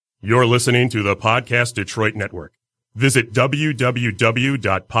You're listening to the Podcast Detroit Network. Visit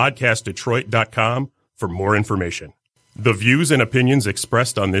www.podcastdetroit.com for more information. The views and opinions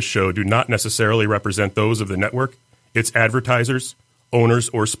expressed on this show do not necessarily represent those of the network, its advertisers, owners,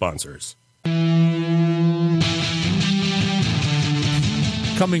 or sponsors.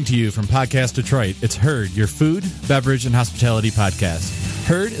 Coming to you from Podcast Detroit, it's Herd, your food, beverage, and hospitality podcast.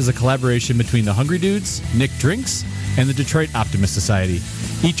 Herd is a collaboration between the Hungry Dudes, Nick Drinks, and the Detroit Optimist Society.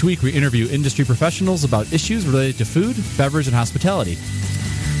 Each week we interview industry professionals about issues related to food, beverage, and hospitality.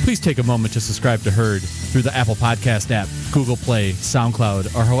 Please take a moment to subscribe to Herd through the Apple Podcast app, Google Play,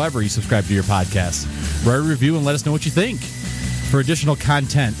 SoundCloud, or however you subscribe to your podcasts. Write a review and let us know what you think. For additional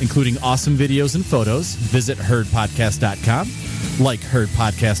content, including awesome videos and photos, visit herdpodcast.com, like Herd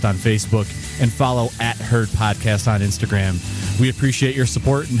Podcast on Facebook, and follow at Herd Podcast on Instagram. We appreciate your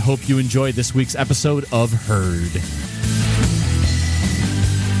support and hope you enjoyed this week's episode of Herd.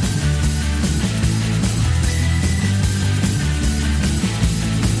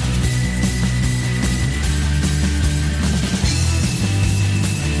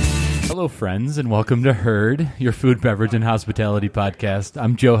 Hello, friends, and welcome to Herd, your food, beverage, and hospitality podcast.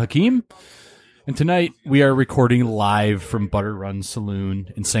 I'm Joe Hakeem, and tonight we are recording live from Butter Run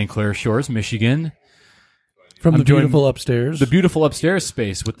Saloon in St. Clair Shores, Michigan. From the beautiful upstairs. The beautiful upstairs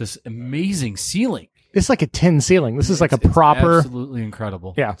space with this amazing ceiling. It's like a tin ceiling. This is like a It's proper... absolutely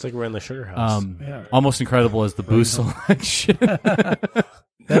incredible. Yeah. It's like we're in the Sugar House. Almost incredible as the booze selection.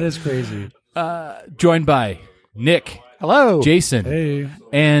 That is crazy. Joined by Nick, Hello. Jason, Hey.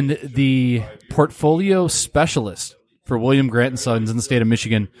 and the portfolio specialist for William Grant & Sons in the state of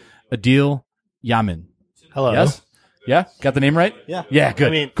Michigan, Adil Yamin. Hello. Yes? Yeah? Got the name right? Yeah. Yeah, good.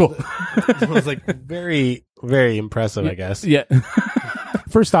 I mean, cool. It was like very, very impressive, I guess. Yeah.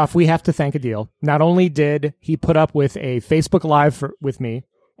 First off, we have to thank Adil. Not only did he put up with a Facebook Live with me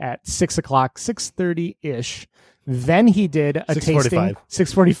at 6 o'clock, 6:30-ish, then he did a 6:45.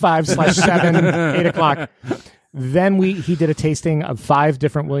 tasting, 6:45/7, 8 o'clock. Then he did a tasting of 5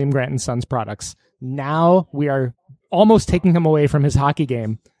 different William Grant & Sons products. Now we are almost taking him away from his hockey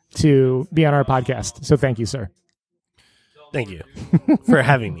game to be on our podcast. So thank you, sir. Thank you for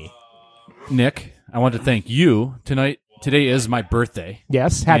having me. Nick, I want to thank you. Today is my birthday.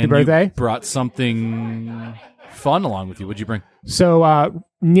 Yes, happy and birthday. You brought something fun along with you. What'd you bring? So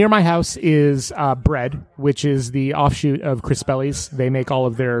near my house is Bread, which is the offshoot of Crispelli's. They make all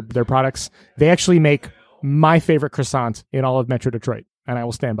of their products. They actually make my favorite croissant in all of Metro Detroit, and I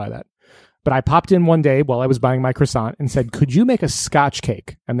will stand by that. But I popped in one day while I was buying my croissant and said, could you make a scotch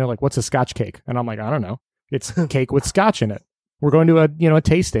cake? And they're like, what's a scotch cake? And I'm like, I don't know. It's cake with scotch in it. We're going to a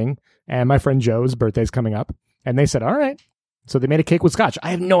tasting, and my friend Joe's birthday's coming up, and they said, all right. So they made a cake with scotch. I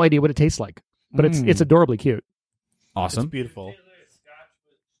have no idea what it tastes like, but it's adorably cute. Awesome. It's beautiful.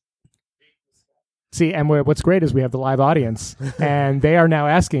 See, and what's great is we have the live audience, and they are now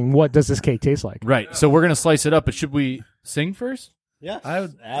asking, what does this cake taste like? Right. So we're going to slice it up, but should we sing first? Yeah. I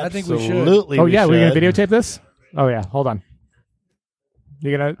think we should. Absolutely. Oh, yeah, we're going to should. videotape this? Oh, yeah, hold on.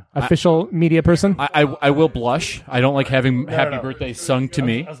 You got an official media person? I will blush. I don't like having happy birthday sung to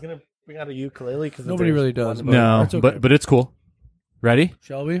me. I was going to bring out a ukulele because Nobody really does. No, it's okay. but it's cool. Ready?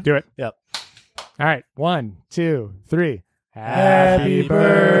 Shall we? Do it. Yep. All right, 1, 2, 3. Happy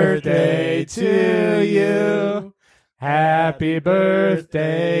birthday to you. Happy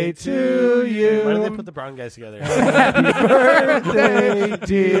birthday to you. Why did they put the brown guys together? Happy birthday,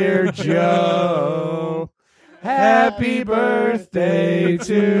 dear Joe. Happy birthday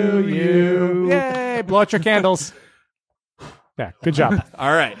to you. Yay! Blow out your candles. Yeah, good job.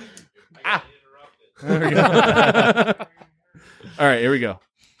 All right. There we go. All right, here we go.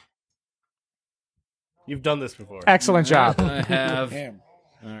 You've done this before. Excellent job. I have. All Damn.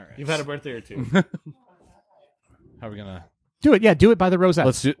 right. You've had a birthday or two. How are we gonna? Do it. Yeah, do it by the rosette.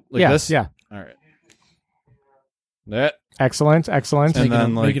 Let's do it like yeah, this. Yeah. All right. That Excellent. And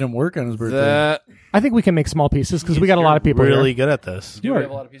then like making him work on his birthday. that. I think we can make small pieces because we got a lot of people really here. good at this. Do we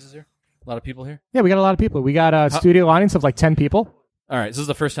have a lot of pieces here? A lot of people here. Yeah, we got a lot of people. We got a studio audience of like 10 people. All right. This is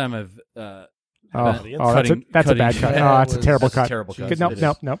the first time I've. That's cutting- a bad cut. cutting- Oh, that's a That terrible That's a cut. terrible cut. Good, nope, It is.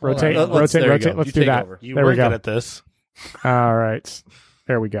 nope, nope. Rotate, Let's- there you rotate. go. Let's You do take that. over. You There were we go. good at this. All right.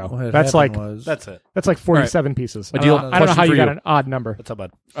 There we go. What had That's like happened was, That's it. 47 pieces. Adil, I don't know question how for you got you. an odd number. What's up,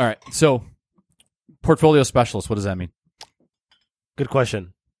 bud? All right. So, portfolio specialist. What does that mean? Good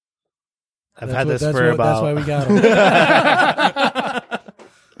question. I've that's had what- this that's for what- about... That's why we got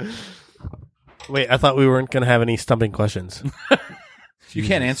him. Wait, I thought we weren't going to have any stumping questions. You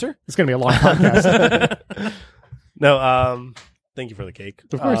can't answer? It's going to be a long podcast. No, thank you for the cake.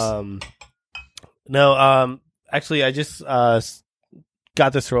 Of course. No, actually, I just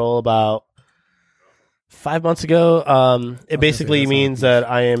got this role about 5 months ago. It basically means that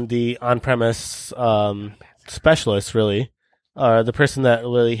I am the on-premise specialist, really. The person that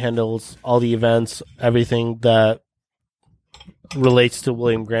really handles all the events, everything that relates to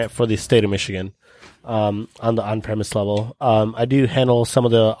William Grant for the state of Michigan on the on-premise level. I do handle some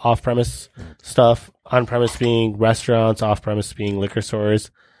of the off-premise stuff, on-premise being restaurants, off-premise being liquor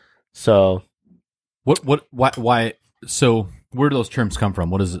stores. So... Why? So where do those terms come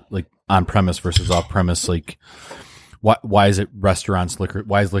from? What is it like on premise versus off premise? Like, why is it restaurants, liquor?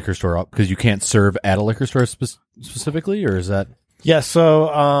 Why is liquor store up? Because you can't serve at a liquor store specifically, or is that? Yeah. So,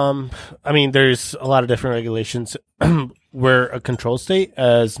 I mean, there's a lot of different regulations. We're a control state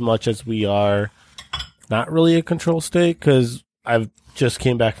as much as we are not really a control state because I've just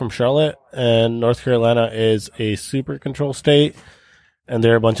came back from Charlotte and North Carolina is a super control state. And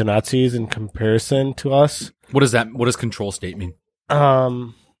they're a bunch of Nazis in comparison to us. What is that? What does control state mean?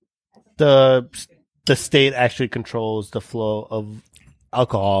 The state actually controls the flow of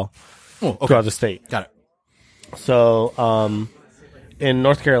alcohol throughout the state. Got it. So, in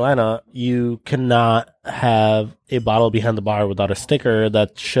North Carolina, you cannot have a bottle behind the bar without a sticker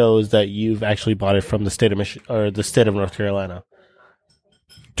that shows that you've actually bought it from the state of Michigan or the state of North Carolina.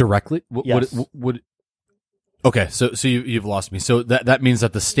 Directly? Yes. Okay, so you've lost me. So that means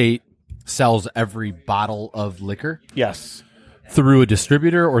that the state sells every bottle of liquor? Yes. Through a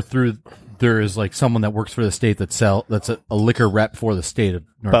distributor or through there is like someone that works for the state that's a liquor rep for the state of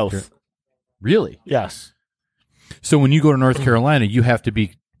North Carolina? Both. Really? Yes. So when you go to North Carolina, you have to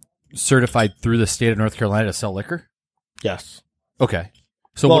be certified through the state of North Carolina to sell liquor? Yes. Okay.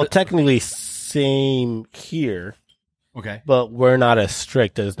 So well, technically same here. Okay. But we're not as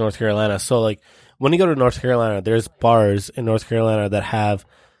strict as North Carolina. So like when you go to North Carolina, there's bars in North Carolina that have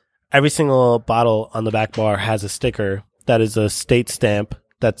every single bottle on the back bar has a sticker that is a state stamp.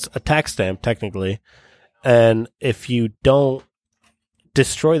 That's a tax stamp, technically. And if you don't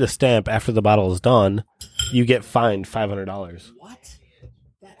destroy the stamp after the bottle is done, you get fined $500. What?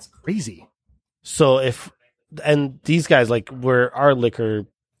 That's crazy. So and these guys, like, we're our liquor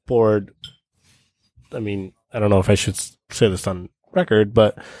board. I mean, I don't know if I should say this on record,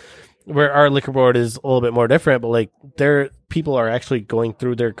 but where our liquor board is a little bit more different, but like people are actually going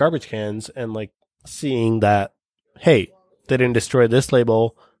through their garbage cans and like seeing that, hey, they didn't destroy this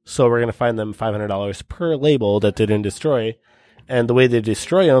label, so we're going to fine them $500 per label that they didn't destroy. And the way they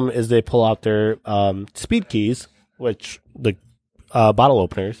destroy them is they pull out their speed keys, which the bottle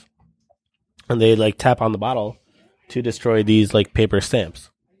openers, and they like tap on the bottle to destroy these like paper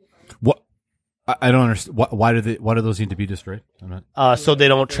stamps. What? I don't understand. Why do those need to be destroyed? So they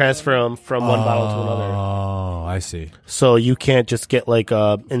don't transfer them from one bottle to another. Oh, I see. So you can't just get like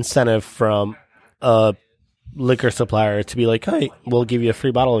a incentive from a liquor supplier to be like, hey, we'll give you a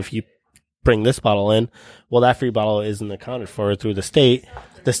free bottle if you bring this bottle in. Well, that free bottle isn't accounted for through the state.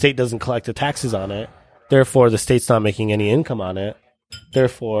 The state doesn't collect the taxes on it. Therefore, the state's not making any income on it.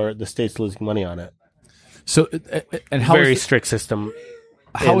 Therefore, the state's losing money on it. So, and how very strict system.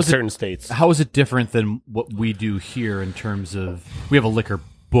 How is certain states? How is it different than what we do here in terms of we have a liquor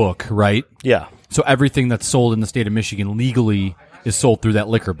book, right? Yeah. So everything that's sold in the state of Michigan legally is sold through that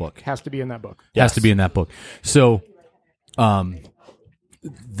liquor book. Has to be in that book. Has to be in that book. So,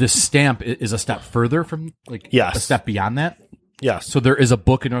 the stamp is a step further from a step beyond that. Yes. So there is a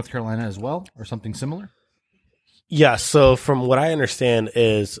book in North Carolina as well, or something similar. Yeah. So from what I understand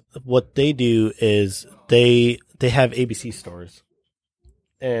is what they do is they have ABC stores.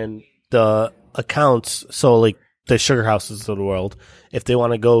 And the accounts, so like the sugar houses of the world, if they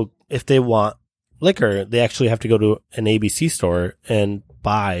want liquor, they actually have to go to an ABC store and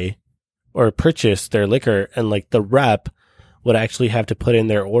buy or purchase their liquor. And like the rep would actually have to put in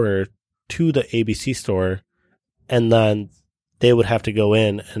their order to the ABC store. And then they would have to go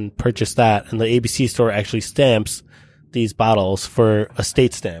in and purchase that. And the ABC store actually stamps these bottles for a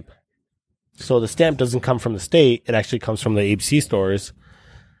state stamp. So the stamp doesn't come from the state. It actually comes from the ABC stores.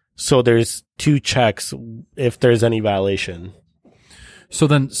 So there's two checks if there's any violation. So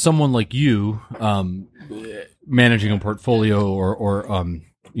then someone like you, managing a portfolio or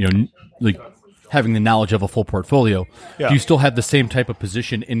like having the knowledge of a full portfolio, do you still have the same type of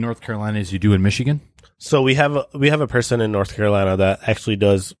position in North Carolina as you do in Michigan? So we have a person in North Carolina that actually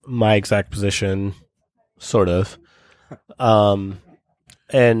does my exact position, sort of.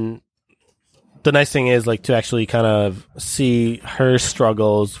 And the nice thing is like to actually kind of see her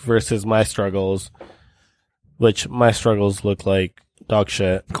struggles versus my struggles, which my struggles look like dog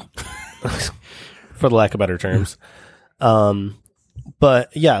shit, for the lack of better terms.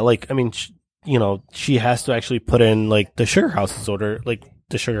 But yeah, like, I mean, she has to actually put in like the sugar house's order, like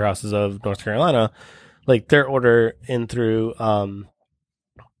the sugar houses of North Carolina, like their order in through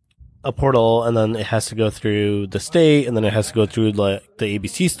a portal, and then it has to go through the state, and then it has to go through like the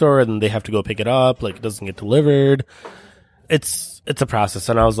ABC store, and then they have to go pick it up. Like it doesn't get delivered. It's a process.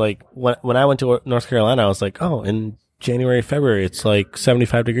 And I was like, when I went to North Carolina, I was like, oh, in January, February, it's like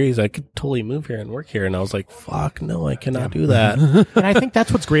 75 degrees. I could totally move here and work here. And I was like, fuck, no, I cannot do that. And I think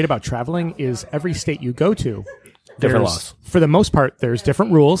that's what's great about traveling is every state you go to, Different laws. For the most part, there's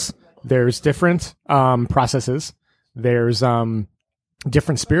different rules. There's different processes. There's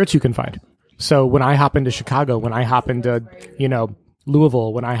different spirits you can find. So when I hop into Chicago, when I hop into,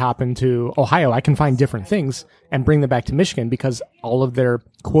 Louisville, when I hop into Ohio, I can find different things and bring them back to Michigan because all of their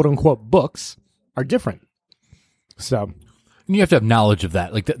quote unquote books are different. So You have to have knowledge of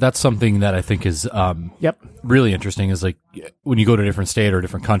that. Like that's something that I think is really interesting. Is like when you go to a different state or a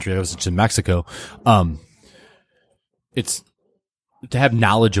different country. I was just in Mexico. It's to have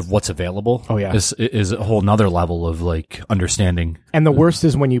knowledge of what's available. Oh yeah, is a whole nother level of like understanding. And the worst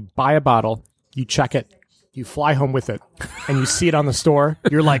is when you buy a bottle, you check it, you fly home with it, and you see it on the store.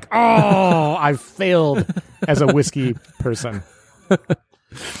 You're like, oh, I've failed as a whiskey person.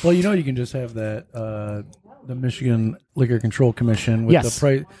 Well, you can just have that. The Michigan Liquor Control Commission with the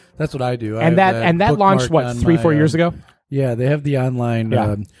price. That's what I do. And that launched 3-4 years ago. Yeah, they have the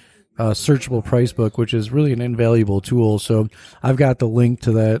online searchable price book, which is really an invaluable tool. So I've got the link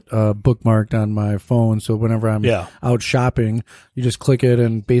to that bookmarked on my phone. So whenever I'm out shopping, you just click it,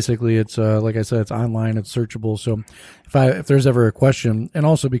 and basically it's like I said, it's online, it's searchable. So if there's ever a question, and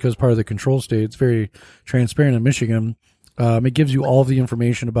also because part of the control state, it's very transparent in Michigan. It gives you all of the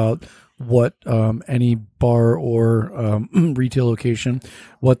information about what any bar or retail location,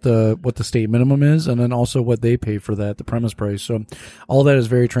 what the state minimum is, and then also what they pay for that, the premise price. So all that is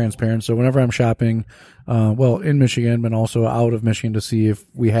very transparent. So whenever I'm shopping, in Michigan, but also out of Michigan to see if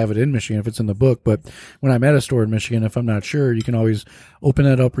we have it in Michigan, if it's in the book. But when I'm at a store in Michigan, if I'm not sure, you can always open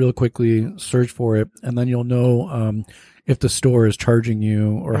it up real quickly, search for it, and then you'll know if the store is charging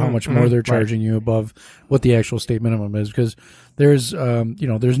you or how much more they're charging you above what the actual state minimum is. Because there's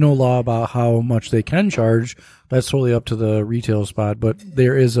no law about how much they can charge. That's totally up to the retail spot, but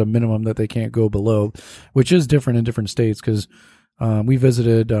there is a minimum that they can't go below, which is different in different states. Because we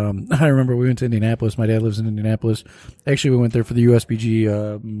visited, I remember we went to Indianapolis. My dad lives in Indianapolis. Actually, we went there for the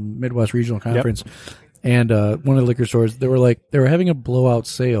USBG Midwest Regional Conference. Yep. And one of the liquor stores, they were having a blowout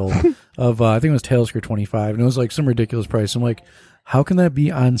sale of I think it was Talisker 25, and it was like some ridiculous price. I'm like, how can that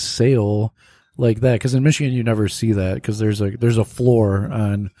be on sale like that? Because in Michigan you never see that because there's a floor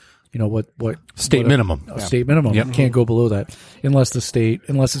on what state minimum. State minimum. Yep. Can't go below that unless it's been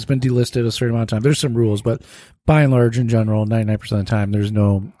delisted a certain amount of time. There's some rules, but by and large, in general, 99% of the time, there's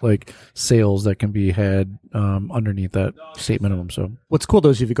no like sales that can be had underneath that state minimum. So what's cool though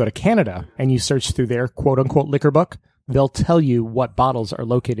is if you go to Canada and you search through their quote unquote liquor book, they'll tell you what bottles are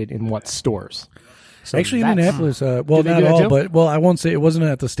located in what stores. So actually, Indianapolis, not all, but I won't say it wasn't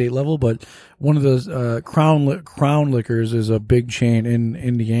at the state level, but one of those Crown Liquors is a big chain in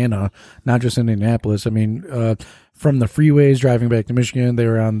Indiana, not just in Indianapolis. I mean, from the freeways driving back to Michigan, they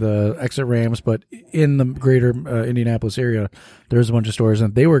were on the exit ramps, but in the greater Indianapolis area, there's a bunch of stores,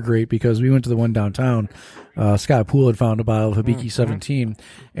 and they were great because we went to the one downtown. Scott Poole had found a bottle of Hibiki 17,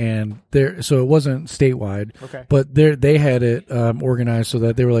 and so it wasn't statewide, but they had it organized so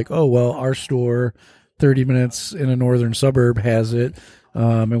that they were like, oh, well, our store 30 minutes in a northern suburb has it,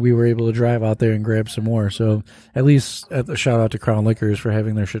 and we were able to drive out there and grab some more. So at least a shout out to Crown Liquors for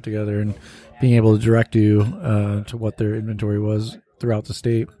having their shit together and being able to direct you to what their inventory was throughout the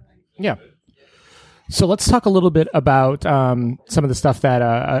state. Yeah. So let's talk a little bit about some of the stuff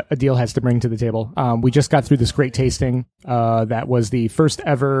that Adil has to bring to the table. We just got through this great tasting that was the first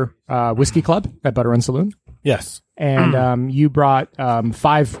ever whiskey club at Butter Run Saloon. Yes. And you brought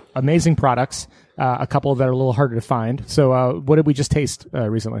 5 amazing products, a couple that are a little harder to find. So what did we just taste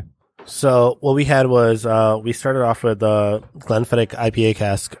recently? So what we had was we started off with the Glenfiddich IPA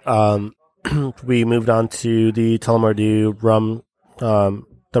cask. We moved on to the Tullamore Dew rum,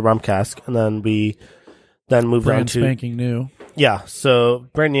 the rum cask, and then we moved on to spanking new. Yeah, so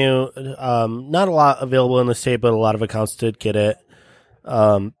brand new. Not a lot available in the state, but a lot of accounts did get it.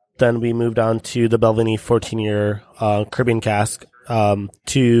 Then we moved on to the Balvenie 14-year Caribbean cask,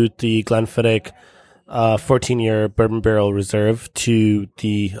 to the Glenfiddich 14-year Bourbon Barrel Reserve, to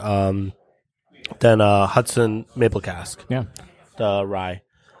the Hudson Maple cask. Yeah, the rye.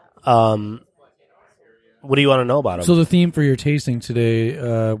 What do you want to know about them? So the theme for your tasting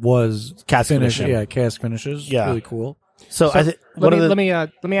today was cask finish. finishing. Yeah, cask finishes. Yeah. Really cool. So let me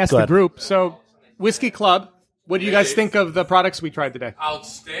ask the group. So, Whiskey Club, what do you guys think of the products we tried today?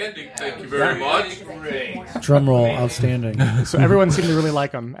 Outstanding. Thank you very much. Drum roll, outstanding. So everyone seemed to really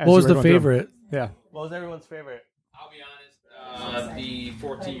like them. What was the favorite? Yeah. What was everyone's favorite? I'll be honest. The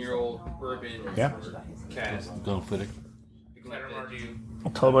 14-year-old bourbon cask. Glenfiddich.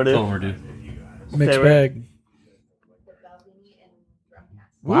 Toberdew. Mixed bag.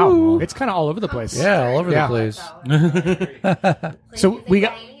 Wow. Woo. It's kind of all over the place. Yeah, all over the place. So we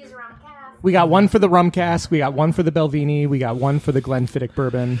got one for the rum cask, we got one for the Belvini, we got one for the Glenfiddich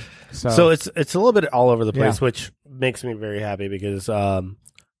bourbon. So it's a little bit all over the place, which makes me very happy because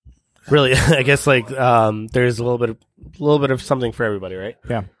really, I guess there's a little bit of something for everybody, right?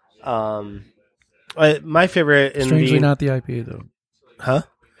 Yeah. My favorite, strangely not the IPA though. Huh?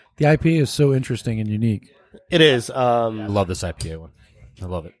 The IPA is so interesting and unique. It is. I love this IPA one. I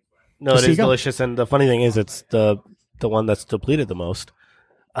love it. No, it is delicious, and the funny thing is, it's the one that's depleted the most.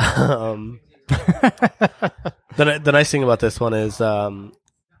 The nice thing about this one is, the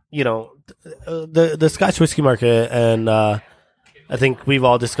Scotch whiskey market, and I think we've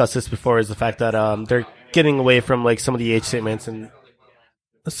all discussed this before, is the fact that they're getting away from like some of the age statements and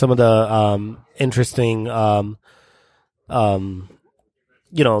some of the interesting, the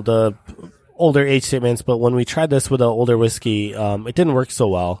older age statements. But when we tried this with an older whiskey, it didn't work so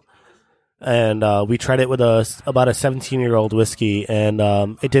well. And we tried it with about a 17-year-old whiskey, and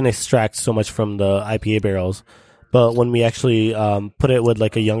it didn't extract so much from the IPA barrels. But when we actually put it with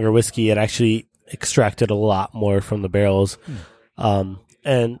like a younger whiskey, it actually extracted a lot more from the barrels.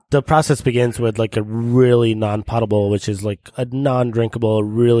 And the process begins with like a really non-potable, which is like a non-drinkable,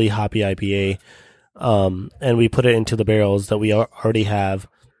 really hoppy IPA. And we put it into the barrels that we already have,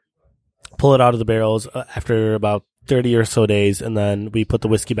 pull it out of the barrels after about 30 or so days, and then we put the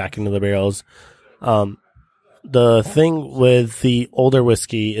whiskey back into the barrels. The thing with the older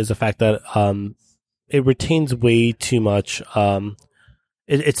whiskey is the fact that it retains way too much.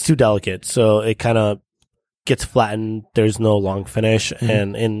 It's too delicate, so it kind of gets flattened. There's no long finish,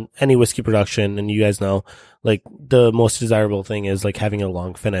 and in any whiskey production, and you guys know, like the most desirable thing is like having a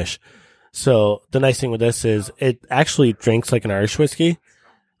long finish. So the nice thing with this is it actually drinks like an Irish whiskey.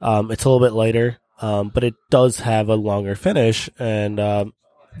 It's a little bit lighter. But it does have a longer finish, and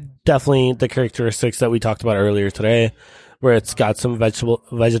definitely the characteristics that we talked about earlier today, where it's got some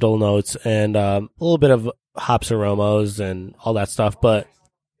vegetal notes and a little bit of hops aromas and all that stuff, but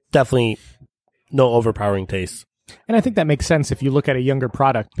definitely no overpowering taste. And I think that makes sense if you look at a younger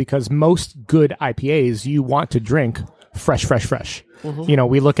product, because most good IPAs you want to drink fresh. Mm-hmm.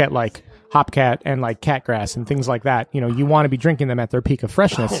 We look at like Hopcat and like Catgrass and things like that. You want to be drinking them at their peak of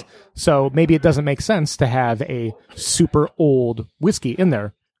freshness. So maybe it doesn't make sense to have a super old whiskey in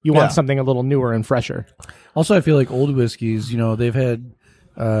there. You want something a little newer and fresher. Also, I feel like old whiskeys, they've had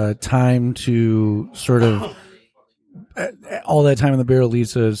time to sort of all that time in the barrel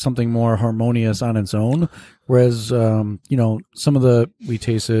leads to something more harmonious on its own. Whereas, some of we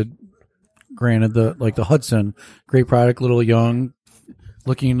tasted, granted, the Hudson, great product, little young,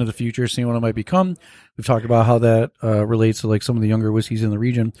 looking into the future, seeing what it might become. We've talked about how that relates to like some of the younger whiskeys in the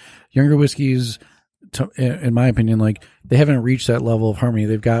region. Younger whiskeys, in my opinion, like they haven't reached that level of harmony.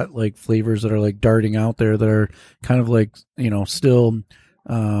 They've got like flavors that are like darting out there that are kind of like, still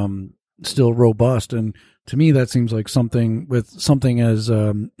robust. And to me, that seems like something as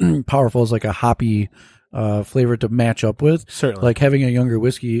powerful as like a hoppy flavor to match up with. Certainly. Like having a younger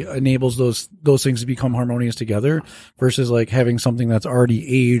whiskey enables those things to become harmonious together versus like having something that's already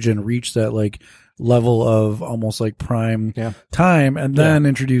aged and reached that like level of almost like prime time, and then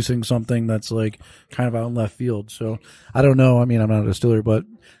introducing something that's like kind of out in left field. So I don't know. I mean, I'm not a distiller, but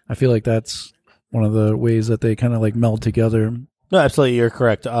I feel like that's one of the ways that they kind of like meld together. No, absolutely. You're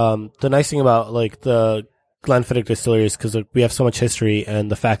correct. The nice thing about like the Glenfiddich distillery is because we have so much history, and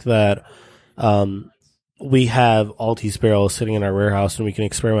the fact that, we have all these barrels sitting in our warehouse, and we can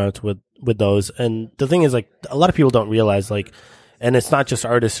experiment with those. And the thing is, like, a lot of people don't realize, like, and it's not just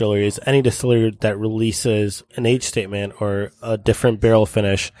our distillery, it's any distillery that releases an age statement or a different barrel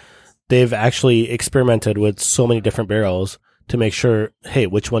finish. They've actually experimented with so many different barrels to make sure, hey,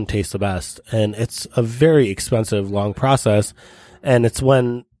 which one tastes the best? And it's a very expensive, long process. And it's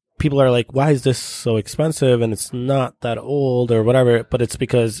when people are like, why is this so expensive? And it's not that old or whatever, but it's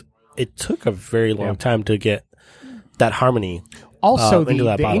because it took a very long time to get that harmony. Also,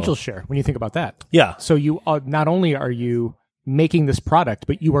 the angel share, when you think about that. Yeah. So you not only are you making this product,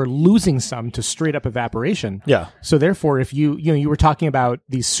 but you are losing some to straight up evaporation. Yeah. So therefore, if you were talking about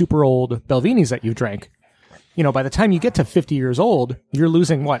these super old Belvinis that you drank, by the time you get to 50 years old, you're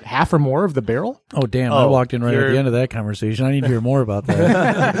losing what, half or more of the barrel? Oh, damn. I walked in right at the end of that conversation. I need to hear more about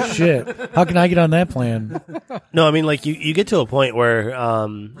that. Shit. How can I get on that plan? No, I mean, like, you get to a point where,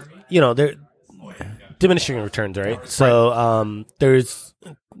 they're diminishing returns, right? So,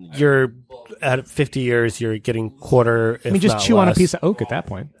 you're at 50 years, you're getting quarter, if just not chew less. on a piece of oak at that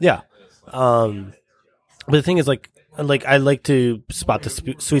point. Yeah. But the thing is, like I like to spot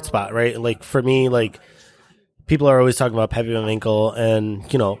the sweet spot, right? Like, for me, like, people are always talking about Pepe Van Winkle, and,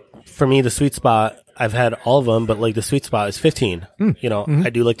 for me, the sweet spot, I've had all of them, but, like, the sweet spot is 15. I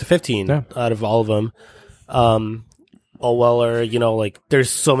do like the 15 out of all of them. Allweller, like, there's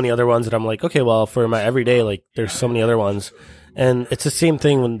so many other ones that I'm like, okay, well, for my everyday, like, there's so many other ones. And it's the same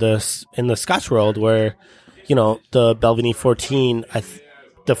thing in the Scotch world where, the Balvenie 14,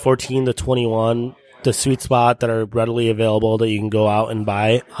 the 14, the 21, the sweet spot that are readily available that you can go out and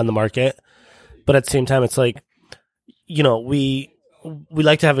buy on the market. But at the same time, it's like, we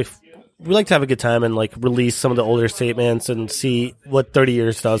like to have a good time and, like, release some of the older statements and see what 30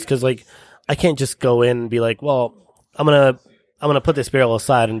 years does. Cause, like, I can't just go in and be like, well, I'm going to put this barrel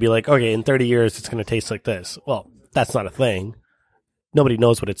aside and be like, okay, in 30 years, it's going to taste like this. Well, that's not a thing. Nobody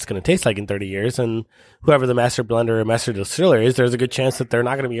knows what it's going to taste like in 30 years. And whoever the master blender or master distiller is, there's a good chance that they're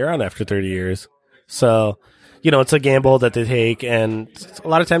not going to be around after 30 years. So, it's a gamble that they take. And a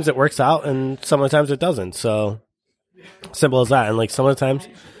lot of times it works out and some of the times it doesn't. So simple as that. And, like, some of the times,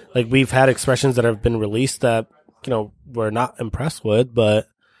 like, we've had expressions that have been released that, we're not impressed with, but,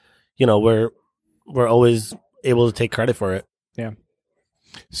 we're always able to take credit for it. Yeah.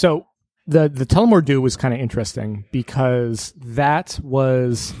 So the Tullamore Dew was kind of interesting because that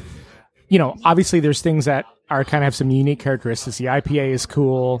was, obviously there's things that are kind of have some unique characteristics. The IPA is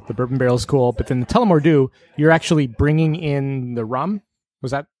cool, the bourbon barrel is cool, but then the Tullamore Dew, you're actually bringing in the rum.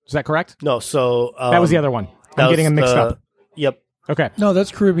 Was that correct? No, so that was the other one. I'm getting them mixed up. Yep. Okay. No,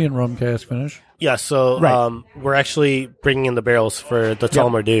 that's Caribbean rum cask finish. Yeah, so right. We're actually bringing in the barrels for the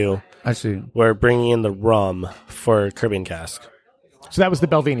Tullamore Dew. I see. We're bringing in the rum for Caribbean cask. So that was the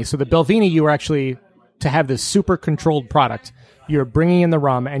Balvenie. So the Balvenie, you were actually, to have this super controlled product, you're bringing in the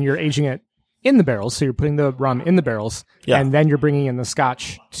rum and you're aging it in the barrels. So you're putting the rum in the barrels, and then you're bringing in the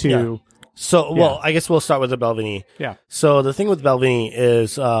Scotch to... Yeah. So, well, I guess we'll start with the Balvenie. Yeah. So the thing with Balvenie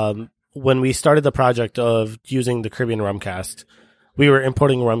is when we started the project of using the Caribbean rum cask, we were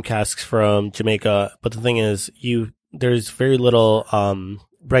importing rum casks from Jamaica. But the thing is, there's very little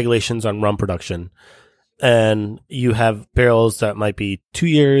regulations on rum production. And you have barrels that might be 2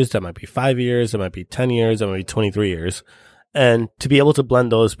 years, that might be 5 years, that might be 10 years, that might be 23 years. And to be able to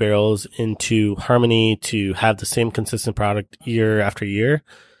blend those barrels into harmony to have the same consistent product year after year,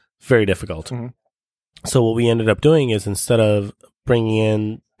 very difficult. Mm-hmm. So what we ended up doing is instead of bringing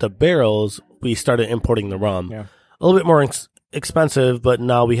in the barrels, we started importing the rum. Yeah. A little bit more expensive, but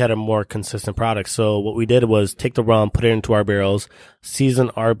now we had a more consistent product. So what we did was take the rum, put it into our barrels, season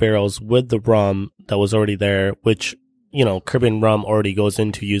our barrels with the rum that was already there, which, Caribbean rum already goes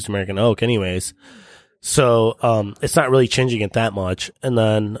into used American oak anyways. So it's not really changing it that much. And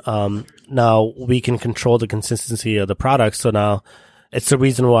then now we can control the consistency of the product. So now it's the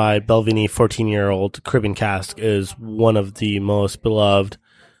reason why Balvenie 14-year-old Caribbean cask is one of the most beloved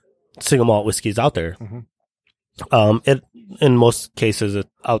single malt whiskeys out there. Mm-hmm. It in most cases it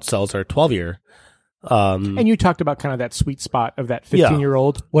outsells our 12-year. And you talked about kind of that sweet spot of that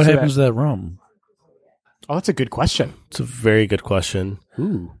 15-year-old. What happens to that rum? Oh, that's a good question. It's a very good question.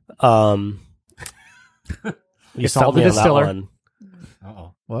 Ooh. It's all the distiller.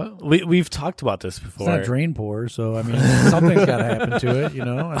 Uh-oh. What? We've talked about this before. It's not drain pour, so I mean something's got to happen to it,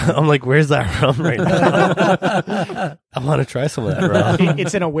 I'm like, where's that rum right now? I want to try some of that rum.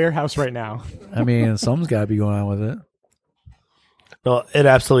 It's in a warehouse right now. I mean, something's got to be going on with it. No, it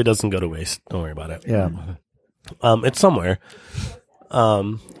absolutely doesn't go to waste. Don't worry about it. Yeah. It's somewhere. I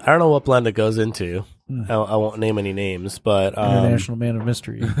don't know what blend it goes into. I won't name any names, but International Man of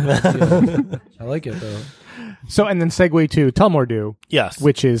Mystery. I like it though. So, and then segue to Tullamore Dew, yes,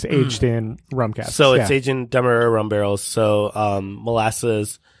 which is aged in rum casks. So it's aged in Demerara rum barrels. So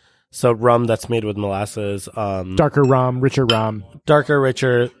molasses, so rum that's made with molasses. Darker rum, richer rum. Darker,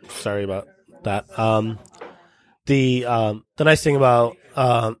 richer. Sorry about that. The nice thing about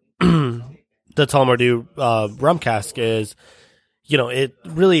the Tullamore Dew rum cask is, it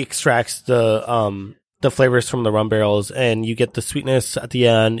really extracts the flavors from the rum barrels, and you get the sweetness at the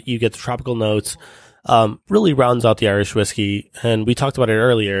end. You get the tropical notes. Really rounds out the Irish whiskey. And we talked about it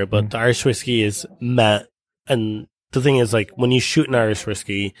earlier, but the Irish whiskey is met. And the thing is, like, when you shoot an Irish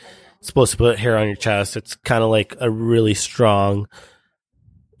whiskey, it's supposed to put hair on your chest. It's kind of like a really strong,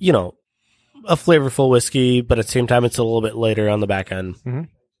 a flavorful whiskey, but at the same time, it's a little bit later on the back end. Mm-hmm.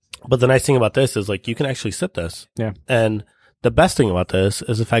 But the nice thing about this is like you can actually sip this. Yeah. And the best thing about this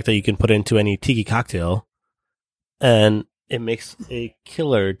is the fact that you can put it into any tiki cocktail, and it makes a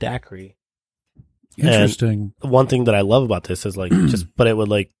killer daiquiri. Interesting. And one thing that I love about this is like just put it with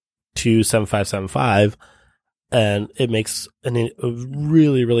like 27575, and it makes a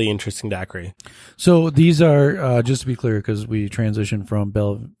really, really interesting daiquiri. So these are, just to be clear, because we transitioned from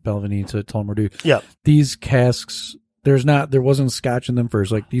Balvenie to Tullamore. Yeah. These casks, there wasn't scotch in them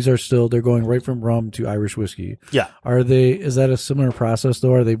first. Like these are still, they're going right from rum to Irish whiskey. Yeah. Is that a similar process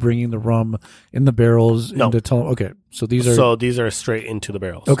though? Are they bringing the rum in the barrels into Tullamore? Okay. So these are straight into the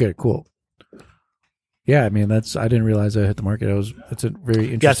barrels. Okay, cool. Yeah, I mean, I didn't realize that hit the market. It's a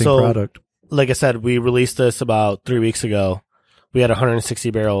very interesting product. Like I said, we released this about 3 weeks ago. We had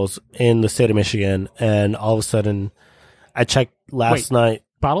 160 barrels in the state of Michigan, and all of a sudden, I checked last night.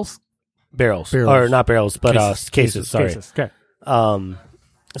 Bottles? Barrels. Or not barrels, but cases. Sorry. Cases. Okay.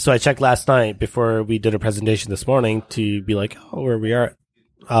 So I checked last night before we did a presentation this morning to be like, where we are.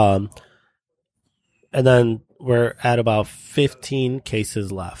 And then we're at about 15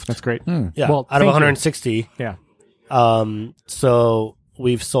 cases left. That's great. Yeah. Well, out of 160. Yeah. So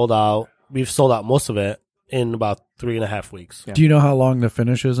we've sold out most of it in about 3.5 weeks. Yeah. Do you know how long the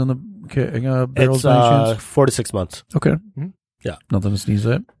finish is in the barrels? It's 4 to 6 months. Okay. Mm-hmm. Yeah. Nothing to sneeze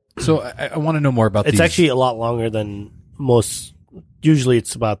at. So I want to know more about It's these. actually a lot longer than most. Usually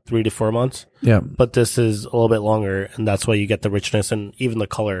it's about 3 to 4 months. Yeah. But this is a little bit longer, and that's why you get the richness and even the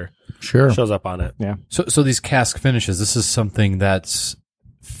color shows up on it. Yeah. So these cask finishes, this is something that's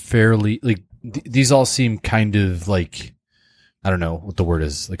fairly like these all seem kind of like, I don't know what the word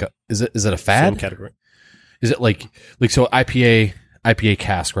is. Like is it a fad? Same category. Is it like so IPA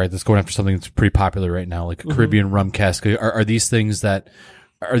cask, right? That's going after something that's pretty popular right now, like a Caribbean rum cask. Are these things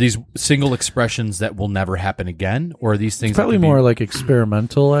are these single expressions that will never happen again, or are these things it's probably more like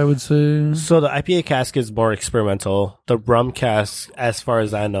experimental? I would say. So the IPA cask is more experimental. The rum cask, as far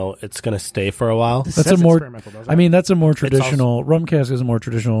as I know, it's going to stay for a while. That's a more traditional. Rum cask is more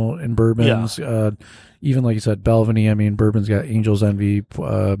traditional in bourbons. Yeah. Even like you said, Balvenie. I mean, bourbon's got Angel's Envy,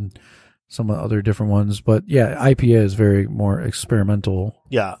 some other different ones, but yeah, IPA is very more experimental.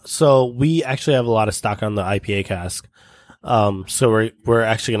 Yeah. So we actually have a lot of stock on the IPA cask. So we're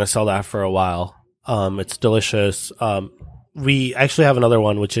actually going to sell that for a while. It's delicious. We actually have another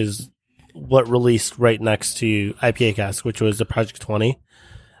one, which is what released right next to IPA cask, which was the Project 20.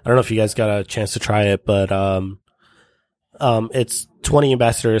 I don't know if you guys got a chance to try it, but, it's 20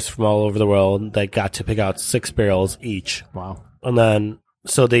 ambassadors from all over the world that got to pick out 6 barrels each. Wow. And then,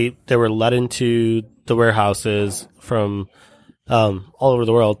 so they were led into the warehouses from, all over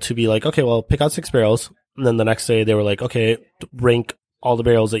the world to be like, okay, well, pick out 6 barrels. And then the next day they were like, okay, rank all the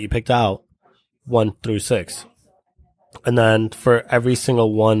barrels that you picked out 1 through 6. And then for every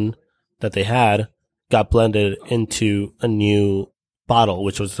single one that they had got blended into a new bottle,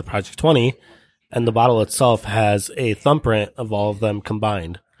 which was the Project 20. And the bottle itself has a thumbprint of all of them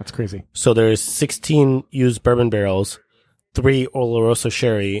combined. That's crazy. So there's 16 used bourbon barrels, 3 Oloroso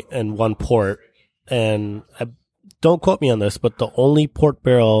sherry, and 1 port. And don't quote me on this, but the only port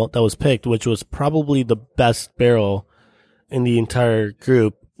barrel that was picked, which was probably the best barrel in the entire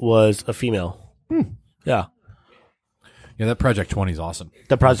group, was a female. Yeah. Yeah, that Project 20 is awesome.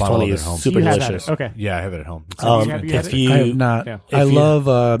 The Project 20 is super delicious. Okay. Yeah, I have it at home. I have not. Yeah.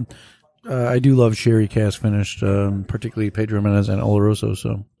 I do love sherry cask finished, particularly Pedro Jimenez and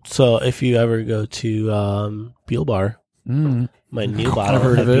Oloroso. So if you ever go to Buell Bar, my new bottle I've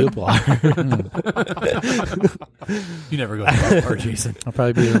heard of it. Buell Bar. You never go to that bar, Jason. I'll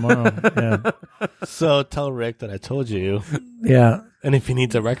probably be there tomorrow. Yeah. So tell Rick that I told you. Yeah. And if he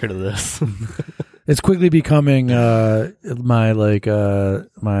needs a record of this. It's quickly becoming my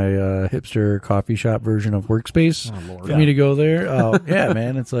hipster coffee shop version of Workspace for me to go there. Yeah,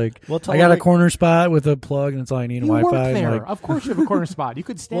 man, it's like I got a corner spot with a plug and it's all I need. You Wi-Fi. work there. Like, of course, you have a corner spot. You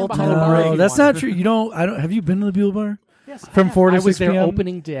could stand behind the bar. No, that's not true. You don't. I don't. Have you been to the Buell Bar? Yes, from 4 to 6 I was there p.m.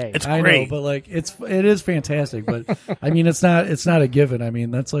 opening day. It's I great. know, but like it is fantastic. But I mean, it's not a given. I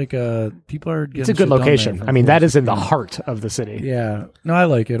mean, that's like people are. It's a good location. I mean, that is in the heart of the city. Yeah, no, I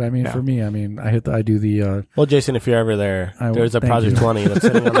like it. I mean, for me, I mean, I do the. Well, Jason, if you're ever there, there's a Project 20 that's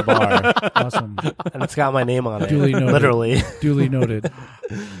sitting on the bar. Awesome, and it's got my name on it. Duly noted. Literally, duly noted.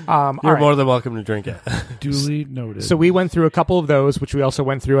 You're more than welcome to drink it. Duly noted. So we went through a couple of those, which we also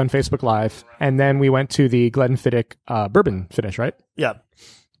went through on Facebook Live, and then we went to the Glenfiddich bourbon finish, right? Yeah.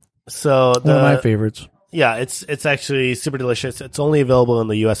 So one of my favorites. Yeah, it's actually super delicious. It's only available in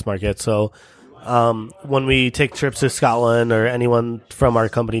the U.S. market. So When we take trips to Scotland, or anyone from our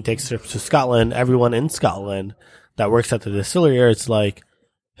company takes trips to Scotland, everyone in Scotland that works at the distillery is like,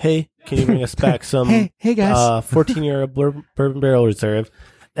 hey, can you bring us back some hey guys, 14-year bourbon barrel reserve?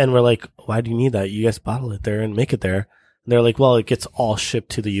 And we're like, why do you need that? You guys bottle it there and make it there. And they're like, well, it gets all shipped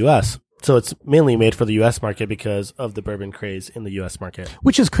to the U.S., so it's mainly made for the U.S. market because of the bourbon craze in the U.S. market.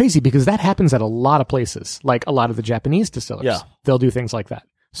 Which is crazy because that happens at a lot of places, like a lot of the Japanese distillers. Yeah. They'll do things like that.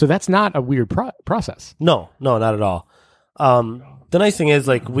 So that's not a weird process. No, not at all. The nice thing is,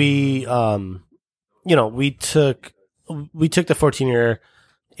 like, we took the 14-year,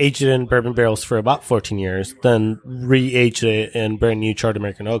 aged it in bourbon barrels for about 14 years, then re-aged it in brand new charred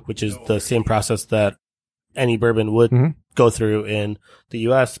American oak, which is the same process that any bourbon would go through in the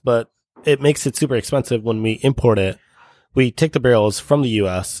U.S., but it makes it super expensive when we import it. We take the barrels from the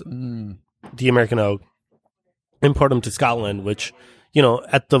U.S., the American oak, import them to Scotland, which,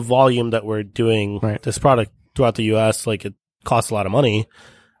 at the volume that we're doing this product throughout the U.S., like, it costs a lot of money.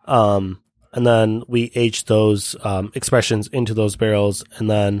 And then we age those expressions into those barrels, and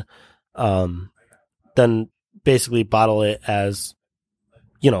then basically bottle it as,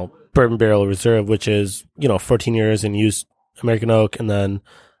 bourbon barrel reserve, which is, 14 years in used American oak, and then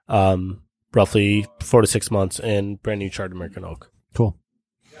roughly 4 to 6 months in brand new charred American oak. Cool.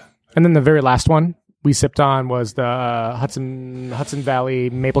 And then the very last one we sipped on was the Hudson Valley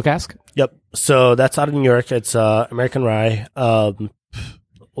Maple Cask. Yep. So that's out of New York. It's American rye. A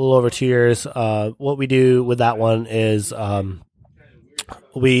little over 2 years. What we do with that one is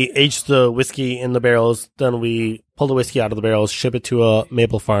we age the whiskey in the barrels, then we pull the whiskey out of the barrels, ship it to a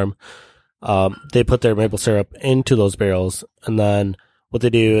maple farm. They put their maple syrup into those barrels, and then what they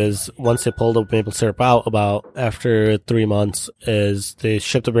do is, once they pull the maple syrup out, about after 3 months, is they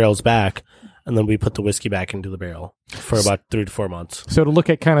ship the barrels back, and then we put the whiskey back into the barrel for about 3 to 4 months. So to look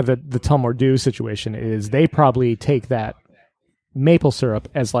at kind of the Tullamore Dew situation is, they probably take that maple syrup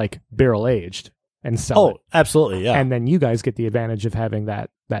as like barrel aged and sell it. Oh, absolutely, yeah. And then you guys get the advantage of having that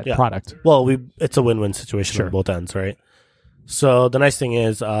product. Well, it's a win-win situation on both ends, right? So the nice thing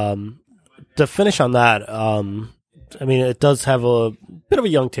is, the finish on that, it does have a bit of a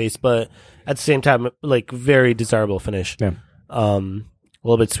young taste, but at the same time, like, very desirable finish. Yeah. A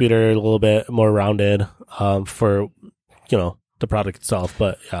little bit sweeter, a little bit more rounded, for, the product itself,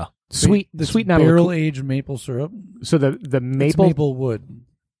 but yeah. The sweet not barrel aged maple syrup. So the maple, it's maple wood.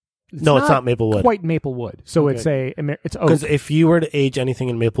 It's not maple wood. Quite maple wood. So okay. it's oak. Because if you were to age anything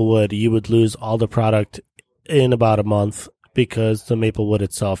in maple wood, you would lose all the product in about a month, because the maple wood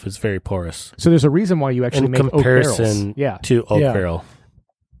itself is very porous. So there's a reason why you actually make comparison oak barrels. to oak barrel.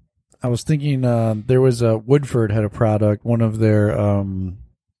 I was thinking there was Woodford had a product, one of their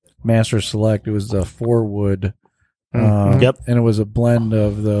Master Select. It was the 4-wood. Yep. And it was a blend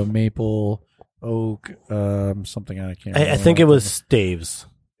of the maple, oak, something I can't remember. I think it was staves.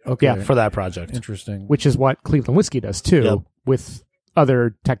 Okay. Yeah, for that project. Interesting. Which is what Cleveland Whiskey does too, with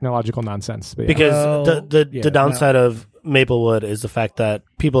other technological nonsense. But because the downside of Maplewood is the fact that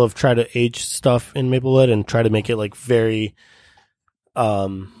people have tried to age stuff in Maplewood and try to make it like very,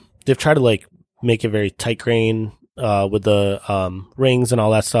 they've tried to like make it very tight grain with the rings and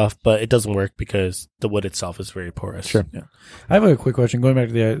all that stuff, but it doesn't work because the wood itself is very porous. Sure. Yeah. I have a quick question. Going back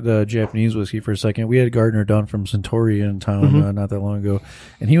to the Japanese whiskey for a second, we had Gardner Dunn from Centauri in town not that long ago,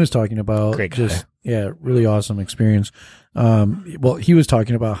 and he was talking about really awesome experience. Well, he was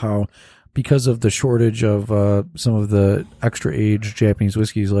talking about how, because of the shortage of some of the extra aged Japanese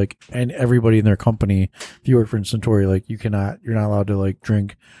whiskeys, like, and everybody in their company, if you work for Centauri, like, you're not allowed to like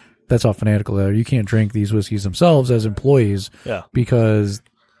drink. That's how fanatical they are. You can't drink these whiskeys themselves as employees, because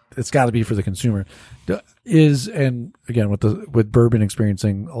it's got to be for the consumer. And again, with bourbon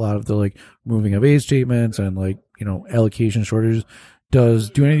experiencing a lot of the like moving of age statements and like, allocation shortages,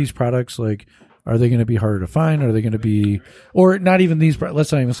 do any of these products, like, are they going to be harder to find? Are they going to be, or not even these?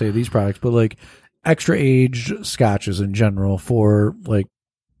 Let's not even say these products, but like extra aged scotches in general for like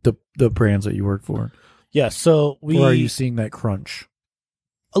the brands that you work for. Yeah. So or are you seeing that crunch?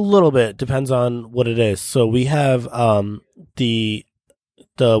 A little bit, depends on what it is. So we have the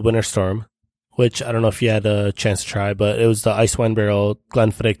Winter Storm, which I don't know if you had a chance to try, but it was the Ice Wine Barrel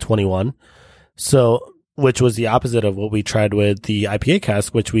Glenfiddich 21. So, which was the opposite of what we tried with the IPA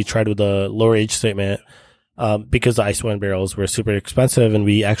cask, which we tried with the lower age statement, because the Ice Wine Barrels were super expensive, and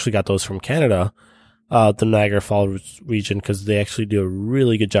we actually got those from Canada, the Niagara Falls region, because they actually do a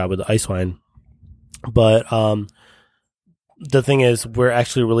really good job with the ice wine. But the thing is, we're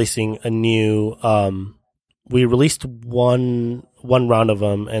actually releasing a new. We released one round of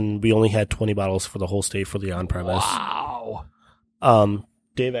them, and we only had 20 bottles for the whole state for the on premise. Wow.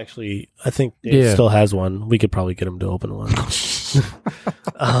 Dave actually, I think Dave still has one. We could probably get him to open one.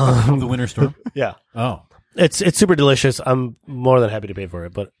 The Winter Storm? Yeah. Oh. It's super delicious. I'm more than happy to pay for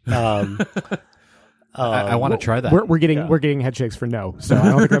it, but I want to try that. We're getting head shakes for no, so I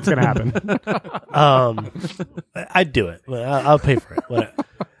don't think that's going to happen. I'd do it. I'll pay for it. Whatever.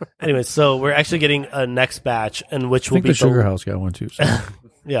 Anyway, so we're actually getting a next batch, and which I will think be the Sugar House got one too. So.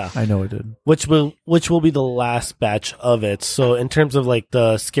 Yeah, I know it did. Which will be the last batch of it. So in terms of like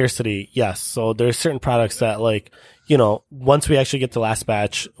the scarcity, yes. So there's certain products that like, you know, once we actually get the last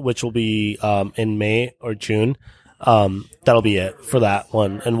batch, which will be in May or June, that'll be it for that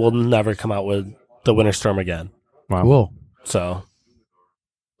one, and we'll never come out with the Winter Storm again. Wow. Cool. So, all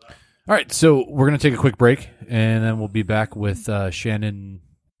right. So we're going to take a quick break, and then we'll be back with Shannon.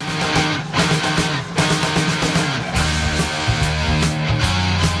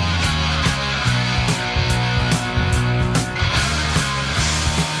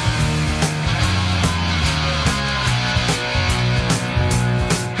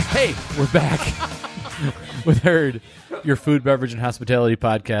 Hey, we're back with Herd, your food, beverage, and hospitality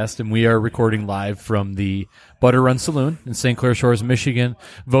podcast, and we are recording live from the Butter Run Saloon in St. Clair Shores, Michigan,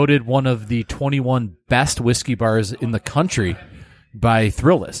 voted one of the 21 best whiskey bars in the country by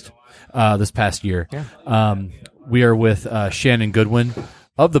Thrillist this past year. Yeah. We are with Shannon Goodwin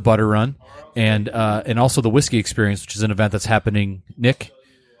of the Butter Run and also the Whiskey Experience, which is an event that's happening, Nick?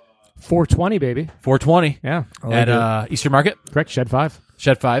 420, baby. 420. Yeah. At Eastern Market? Correct, Shed 5.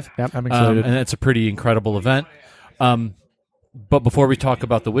 Shed 5. Yep, I'm excited. And it's a pretty incredible event. But before we talk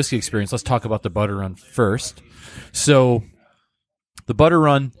about the Whiskey Experience, let's talk about the Butter Run first. So the Butter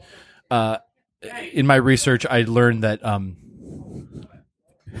Run, in my research, I learned that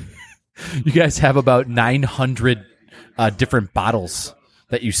you guys have about 900 different bottles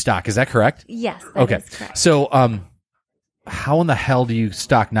that you stock. Is that correct? Yes, that is correct. So how in the hell do you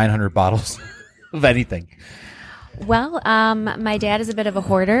stock 900 bottles of anything? Well, my dad is a bit of a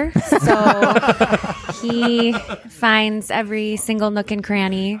hoarder, so he finds every single nook and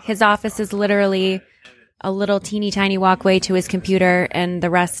cranny. His office is literally a little teeny tiny walkway to his computer, and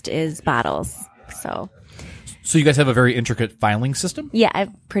the rest is bottles. So you guys have a very intricate filing system? Yeah,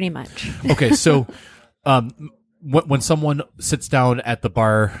 pretty much. Okay, so when someone sits down at the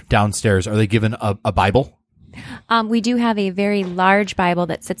bar downstairs, are they given a Bible? We do have a very large Bible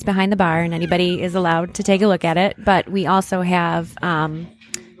that sits behind the bar, and anybody is allowed to take a look at it. But we also have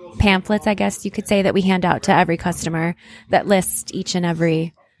pamphlets, I guess you could say, that we hand out to every customer that list each and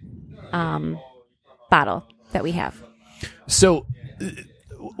every bottle that we have. So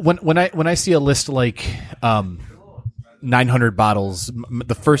when I see a list like 900 bottles,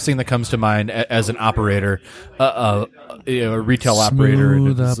 the first thing that comes to mind as an operator, a retail operator,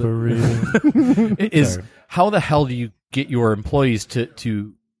 is how the hell do you get your employees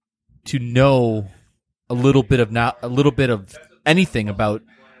to know a little bit of anything about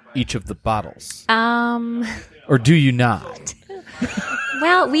each of the bottles? Or do you not?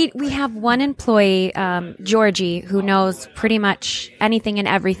 Well, we have one employee, Georgie, who knows pretty much anything and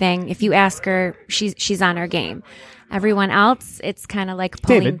everything. If you ask her, she's on her game. Everyone else, it's kind of like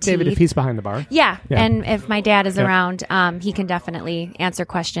pulling teeth. David, if he's behind the bar. Yeah. And if my dad is around, he can definitely answer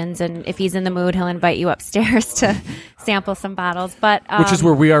questions. And if he's in the mood, he'll invite you upstairs to sample some bottles. But which is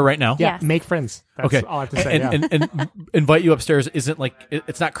where we are right now. Yeah, Yes. make friends. That's all I have to say. And invite you upstairs isn't like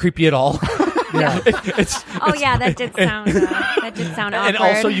it's not creepy at all. Yeah. That did sound awkward. And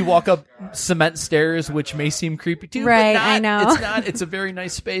also, you walk up cement stairs, which may seem creepy too. Right, but not, I know. It's not. It's a very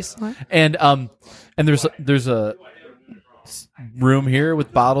nice space. And there's a room here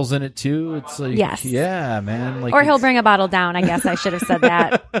with bottles in it too. It's like, yes, yeah, man. Like, or he'll bring a bottle down. I guess I should have said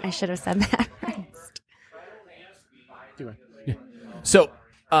that. First. So,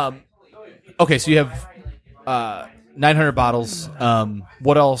 okay, so you have 900 bottles.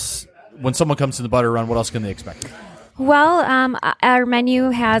 What else? When someone comes to the Butter Run, what else can they expect? Well, our menu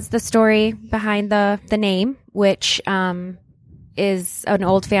has the story behind the name, which is an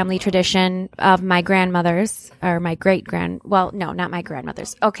old family tradition of my grandmother's, or my well, no, not my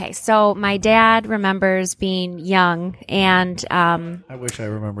grandmother's. Okay, so my dad remembers being young, and I wish I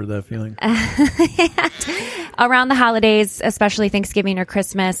remembered that feeling. Around the holidays, especially Thanksgiving or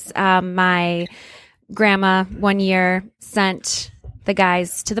Christmas, my grandma one year sent the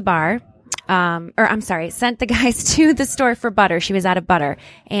guys to the bar. Sent the guys to the store for butter. She was out of butter.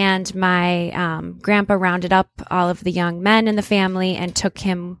 And my grandpa rounded up all of the young men in the family and took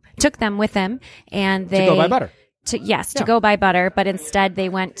them with him. And they to go buy butter. To go buy butter. But instead they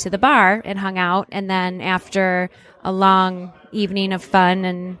went to the bar and hung out. And then after a long evening of fun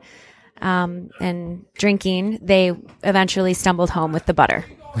and and drinking, they eventually stumbled home with the butter.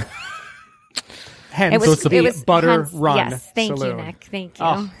 Hence, it was Butter Run. Yes, thank Saloon. you, Nick. Thank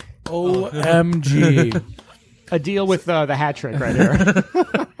you. OMG. A deal with the hat trick right here.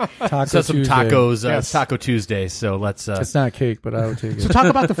 So some Tuesday. tacos. Yes. It's Taco Tuesday, so let's. It's not cake, but I would take it. So talk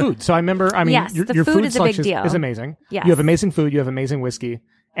about the food. So I remember, Yes, your, the your food is a big selection deal. is amazing. Yes. You have amazing food. You have amazing whiskey,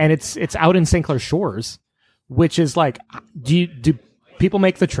 and it's out in St. Clair Shores, which is like, do people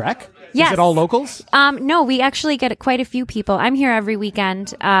make the trek? Yes. Is it all locals? No, we actually get quite a few people. I'm here every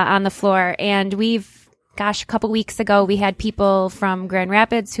weekend on the floor, and a couple weeks ago, we had people from Grand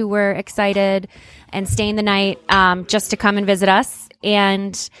Rapids who were excited and staying the night just to come and visit us.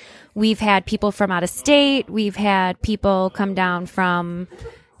 And we've had people from out of state. We've had people come down from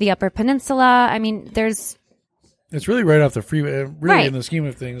the Upper Peninsula. I mean, it's really right off the freeway. Really, Right. in the scheme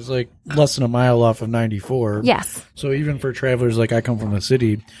of things, like less than a mile off of 94. yes, So even for travelers like I come from the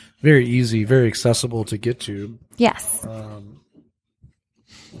city, very easy, very accessible to get to, yes.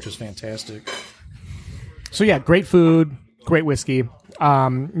 which is fantastic. So yeah, great food, great whiskey.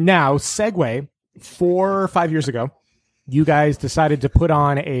 Now, segue, 4 or 5 years ago, you guys decided to put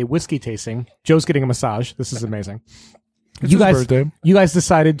on a whiskey tasting. Joe's getting a massage. This is amazing. It's his birthday. You guys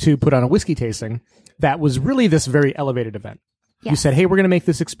decided to put on a whiskey tasting that was really this very elevated event. You Yes. said, hey, we're going to make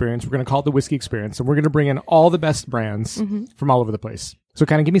this experience. We're going to call it the Whiskey Experience, and we're going to bring in all the best brands from all over the place. So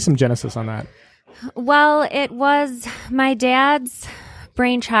kind of give me some genesis on that. Well, it was my dad's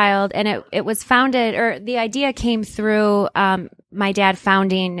brainchild, and it was founded, or the idea came through my dad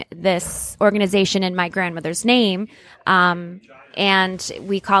founding this organization in my grandmother's name, and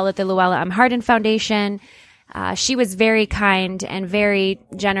we call it the Luella M. Hardin Foundation. She was very kind and very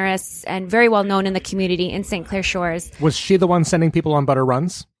generous and very well known in the community in St. Clair Shores. Was she the one sending people on butter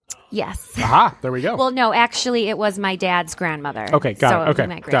runs? Yes. Aha, there we go. Well, no, actually, it was my dad's grandmother. Okay, got it. Okay,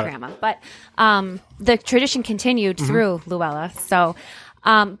 my great got it. grandma. But the tradition continued through Luella. So,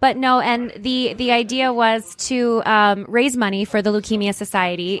 but no, and the idea was to raise money for the Leukemia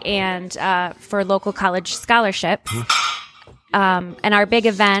Society and for local college scholarships. And our big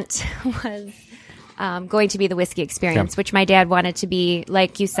event was going to be the Whiskey Experience, which my dad wanted to be,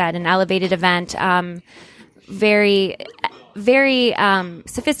 like you said, an elevated event. Very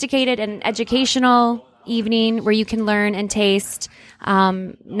sophisticated and educational evening where you can learn and taste,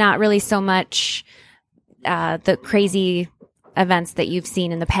 not really so much the crazy events that you've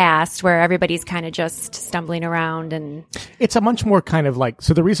seen in the past where everybody's kind of just stumbling around. And it's a much more kind of like,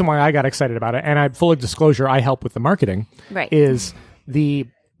 so the reason why I got excited about it, and I full disclosure, I help with the marketing, Right. is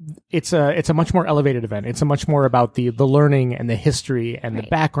it's a much more elevated event. It's a much more about the learning and the history and the Right.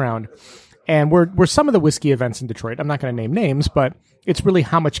 background. And we're some of the whiskey events in Detroit. I'm not going to name names, but it's really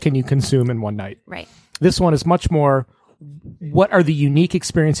how much can you consume in one night. right. This one is much more, what are the unique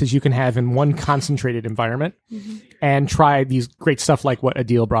experiences you can have in one concentrated environment and try these great stuff like what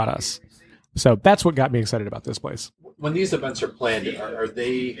Adil brought us. So that's what got me excited about this place. When these events are planned, are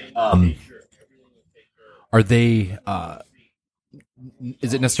they?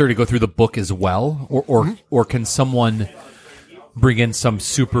 Is it necessary to go through the book as well, or can someone bring in some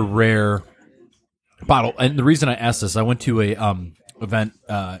super rare bottle? And the reason I asked this, I went to a event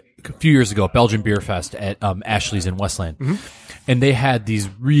a few years ago, Belgian Beer Fest at Ashley's in Westland, and they had these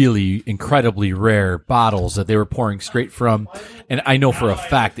really incredibly rare bottles that they were pouring straight from. And I know for a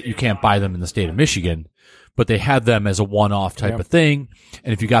fact that you can't buy them in the state of Michigan, but they had them as a one-off type of thing.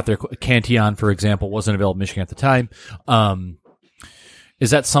 And if you got their Cantillon, for example, wasn't available in Michigan at the time. Is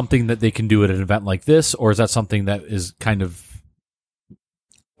that something that they can do at an event like this, or is that something that is kind of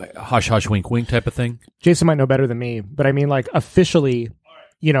hush hush wink wink type of thing? Jason might know better than me, but I mean, like, officially,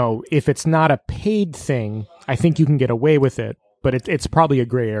 you know, if it's not a paid thing, I think you can get away with it, but it's probably a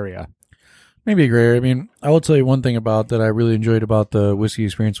gray area. Maybe a gray area. I mean, I will tell you one thing about that I really enjoyed about the Whiskey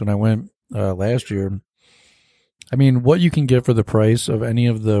Experience when I went last year. I mean, what you can get for the price of any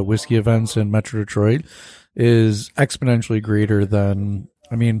of the whiskey events in Metro Detroit is exponentially greater than,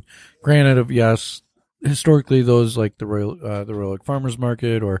 I mean, granted, yes, historically those like the Royal Oak Farmers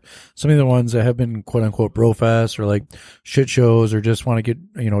Market or some of the ones that have been quote unquote brofest or like shit shows or just want to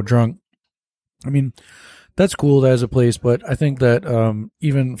get, drunk. I mean, that's cool as a place, but I think that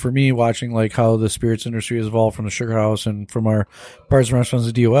even for me watching like how the spirits industry has evolved from the Sugar House and from our bars and restaurants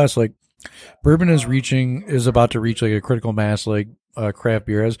at DOS, like bourbon is about to reach like a critical mass, like craft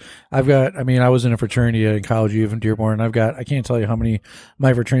beer. I was in a fraternity in college, in Dearborn, and I can't tell you how many of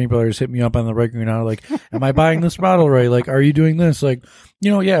my fraternity brothers hit me up on the regular now, like, am I buying this bottle right? Like, are you doing this? Like,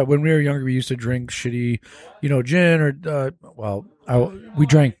 yeah, when we were younger, we used to drink shitty, gin or, we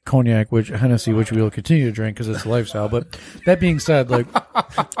drank cognac, which Hennessy, which we will continue to drink because it's a lifestyle. But that being said, like,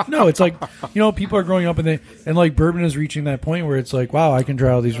 no, it's like, people are growing up and like bourbon is reaching that point where it's like, wow, I can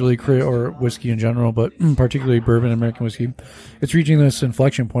try all these really or whiskey in general, but particularly bourbon, American whiskey. It's reaching this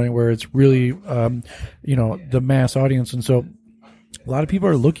inflection point where it's really, the mass audience. And so a lot of people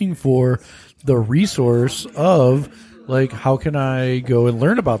are looking for the resource of like, how can I go and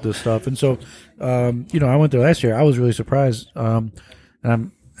learn about this stuff? And so, I went there last year. I was really surprised. And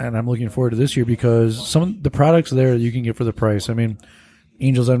I'm looking forward to this year because some of the products there you can get for the price. I mean,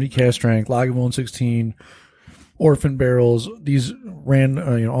 Angel's Empty Cask Strength, Lagavulin 16, Orphan Barrels, these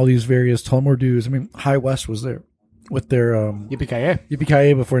all these various Tullamore Dews. I mean, High West was there with their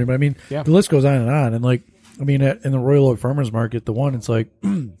Yippee-Ki-Yay before anybody. I mean, the list goes on. And like, I mean, in the Royal Oak Farmers Market, the one, it's like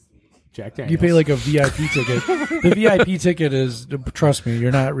Jack Daniels. You pay like a VIP ticket. The VIP ticket is, trust me,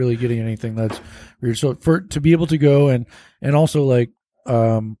 you're not really getting anything that's weird. So to be able to go and also like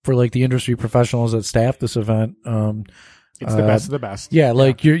for like the industry professionals that staff this event, it's the best of the best. Yeah,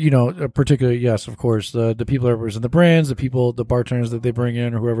 like you're particularly, yes, of course, the people that represent the brands, the bartenders that they bring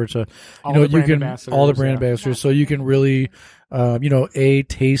in or whoever to all the brand ambassadors, so you can really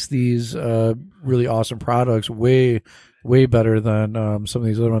taste these really awesome products way better than some of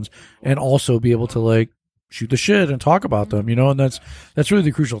these other ones, and also be able to like shoot the shit and talk about them, and that's really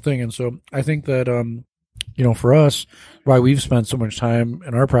the crucial thing. And so I think that for us, why we've spent so much time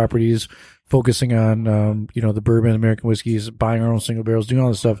in our properties focusing on the bourbon, American whiskeys, buying our own single barrels, doing all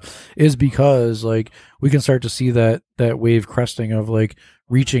this stuff, is because like we can start to see that wave cresting of like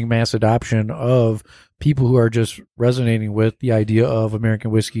reaching mass adoption of people who are just resonating with the idea of American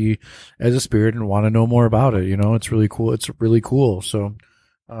whiskey as a spirit and want to know more about it. It's really cool. It's really cool. So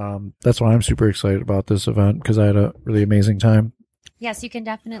that's why I'm super excited about this event, because I had a really amazing time. Yes, you can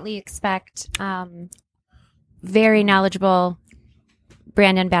definitely expect very knowledgeable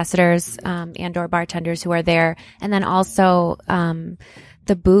brand ambassadors and or bartenders who are there. And then also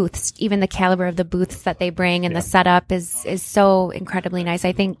the booths, even the caliber of the booths that they bring and the setup is so incredibly nice.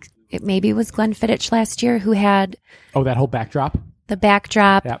 I think it maybe was Glenfiddich last year who had that whole backdrop. The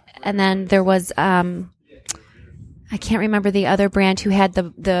backdrop. Yep. And then there was I can't remember the other brand who had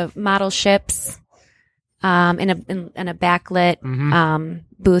the model ships in a backlit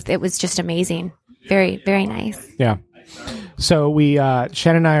booth. It was just amazing. Very, very nice. Yeah. So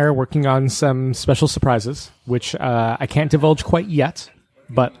Shannon and I are working on some special surprises, which I can't divulge quite yet,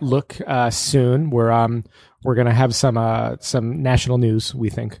 but look soon. We're going to have some national news, we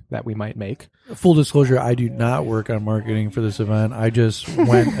think, that we might make. Full disclosure, I do not work on marketing for this event. I just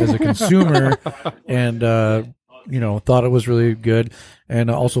went as a consumer and, thought it was really good. And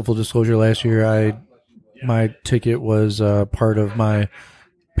also full disclosure, last year, my ticket was part of my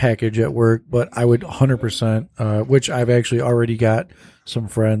package at work, but I would 100%, which I've actually already got some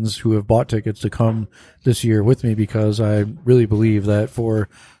friends who have bought tickets to come this year with me, because I really believe that for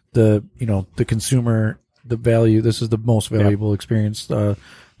the consumer, the value, this is the most valuable experience that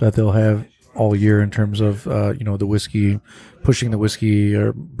they'll have all year in terms of the whiskey, pushing the whiskey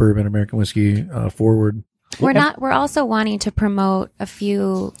or bourbon, American whiskey forward. We're also wanting to promote a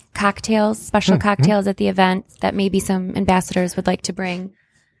few cocktails, special cocktails at the event that maybe some ambassadors would like to bring.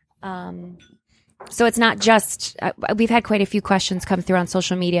 So it's not just, we've had quite a few questions come through on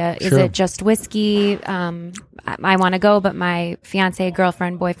social media. Is it just whiskey? I want to go, but my fiance,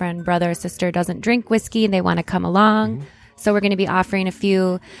 girlfriend, boyfriend, brother, sister doesn't drink whiskey and they want to come along. So we're going to be offering a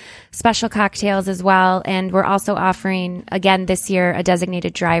few special cocktails as well. And we're also offering, again, this year, a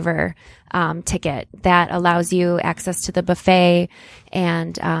designated driver ticket that allows you access to the buffet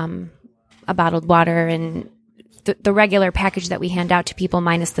and a bottled water and the regular package that we hand out to people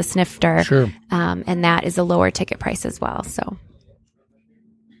minus the snifter. Sure. And that is a lower ticket price as well. So.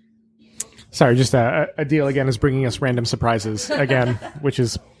 Sorry, just a deal again is bringing us random surprises again, which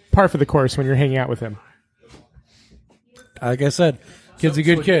is par for the course when you're hanging out with him. Like I said, kid's a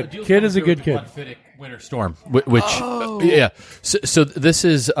good kid. Kid is a good kid. Glenfiddich Winter Storm, which yeah. So this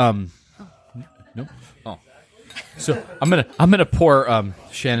is nope. Oh, so I'm gonna pour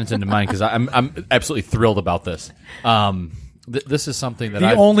Shannon's into mine because I'm absolutely thrilled about this. This is something that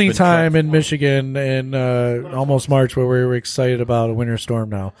I've only time in Michigan in almost March where we were excited about a winter storm.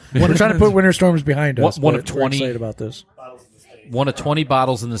 Now we're trying to put winter storms behind us. One of 20. We're excited about this. One of 20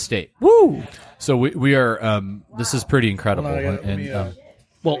 bottles in the state. Woo! So we are. This is pretty incredible.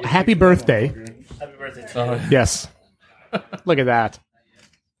 Well, happy birthday! Happy birthday to you. Yes. Look at that.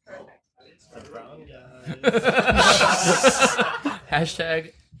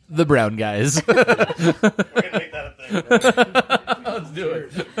 Hashtag the brown guys. We're gonna make that a thing. Let's do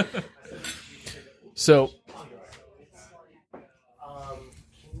it. So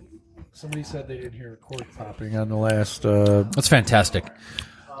Somebody said they didn't hear a cork popping on the last. That's fantastic.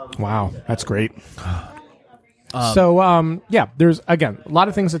 Wow, that's great. There's again a lot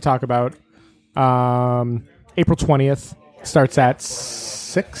of things to talk about. April 20th starts at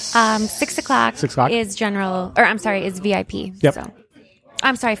 6. 6 o'clock. 6 o'clock is general, or I'm sorry, is VIP. Yep. So,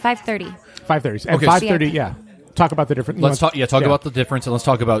 I'm sorry, 5:30. 5:30. And Okay. 5:30. Yeah. Talk about the different. Let's talk. Yeah, talk about the difference, and let's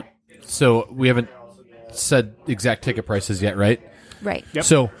talk about. So we haven't said exact ticket prices yet, right? Right. Yep.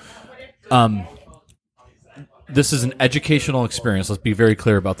 So, this is an educational experience. Let's be very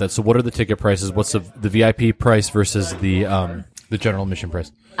clear about that. So, what are the ticket prices? What's the VIP price versus the general admission price?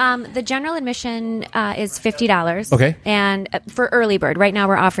 The general admission is $50. Okay. And for early bird, right now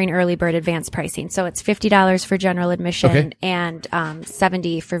we're offering early bird advanced pricing. So it's $50 for general admission Okay. and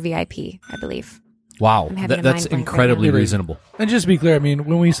 $70 for VIP, I believe. Wow, I'm having a that's mind blank incredibly right now. reasonable. And just to be clear, I mean,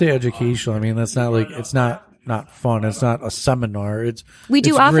 when we say educational, I mean that's not like it's not fun. It's not a seminar. We do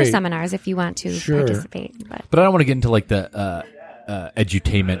it's offer great. seminars if you want to Sure. participate. But I don't want to get into like the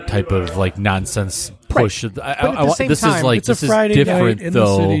edutainment type of like nonsense push. But at the same This time, is like It's a this Friday is different night in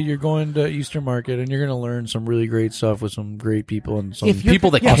though. the city. You're going to Easter Market, and you're going to learn some really great stuff with some great people and some If you're-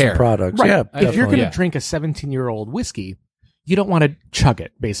 People that yeah, care. products. Right. Yeah, If you're definitely. going to Yeah. drink a 17-year-old whiskey, you don't want to chug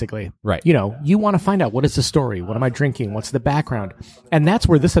it, basically. Right. You know, you want to find out what is the story? What am I drinking? What's the background? And that's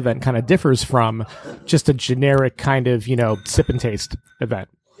where this event kind of differs from just a generic kind of, sip and taste event.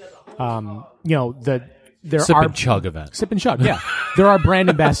 There Sip are and chug event. Sip and chug, yeah. There are brand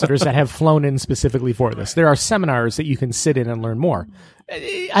ambassadors that have flown in specifically for this. There are seminars that you can sit in and learn more.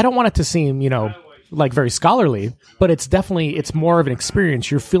 I don't want it to seem, like very scholarly, but it's more of an experience.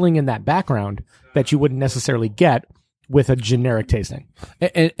 You're filling in that background that you wouldn't necessarily get with a generic tasting.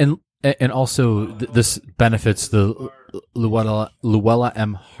 And also this benefits the Luella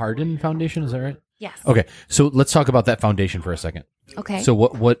M. Hardin Foundation. Is that right? Yes. Okay, so let's talk about that foundation for a second. Okay. So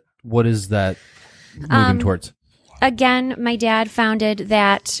what is that moving towards? Again, my dad founded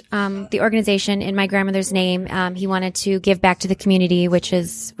that the organization in my grandmother's name. He wanted to give back to the community, which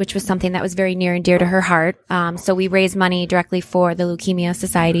was something that was very near and dear to her heart. So we raise money directly for the Leukemia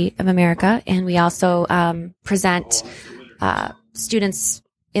Society of America, and we also present students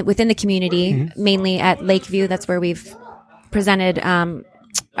within the community, mainly at Lakeview. That's where we've presented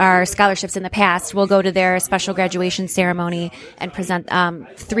our scholarships in the past. We'll go to their special graduation ceremony and present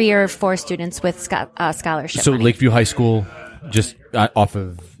 3 or 4 students with scholarship So money. Lakeview High School, just off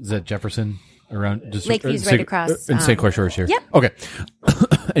of, is that Jefferson? Around just Lakeview's right across, in St. Clair Shores here. Yep. Okay,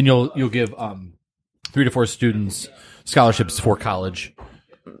 and you'll give 3 to 4 students scholarships for college.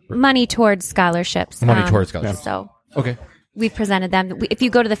 money towards scholarships. Money towards scholarships. So Okay. we've presented them. If you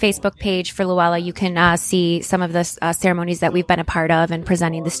go to the Facebook page for Luella, you can see some of the ceremonies that we've been a part of and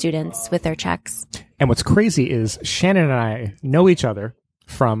presenting the students with their checks. And what's crazy is Shannon and I know each other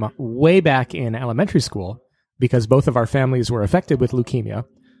from way back in elementary school because both of our families were affected with leukemia.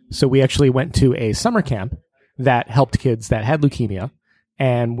 So we actually went to a summer camp that helped kids that had leukemia,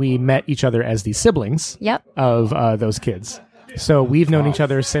 and we met each other as the siblings Yep. of those kids. So we've known each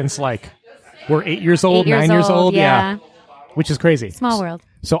other since we're 8 years old, 8 years 9 years old. Yeah. Which is crazy. Small world.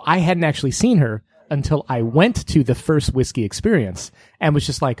 So I hadn't actually seen her until I went to the first whiskey experience and was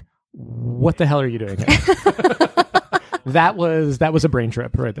just like, what the hell are you doing here? That was a brain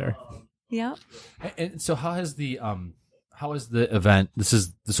trip right there. Yep. And so how has the event?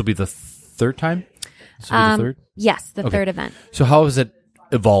 This will be the third time. This will be the third. Yes, the Okay. third event. So how has it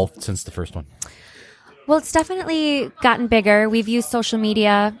evolved since the first one? Well, it's definitely gotten bigger. We've used social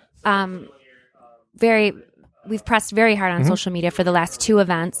media we've pressed very hard on social media for the last 2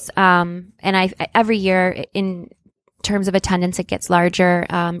 events. And every year in terms of attendance, it gets larger,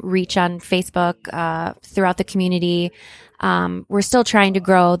 reach on Facebook, throughout the community. We're still trying to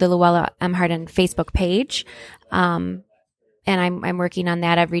grow the Luella M. Hardin Facebook page. And I'm working on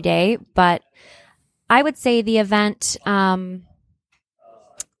that every day, but I would say the event,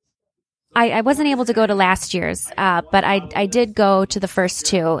 I wasn't able to go to last year's, but I did go to the first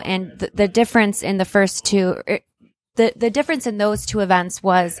 2, and the difference in the first 2, the difference in those 2 events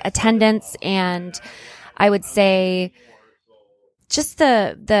was attendance, and I would say just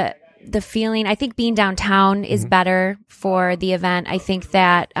the feeling. I think being downtown is better for the event. I think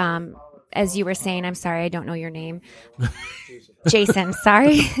that, as you were saying, I'm sorry, I don't know your name. Jason,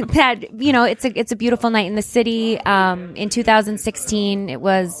 sorry. That, it's a beautiful night in the city. In 2016, it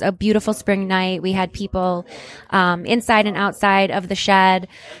was a beautiful spring night. We had people inside and outside of the shed,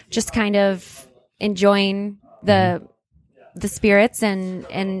 just kind of enjoying the spirits and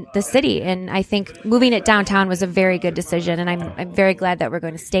the city. And I think moving it downtown was a very good decision. And I'm very glad that we're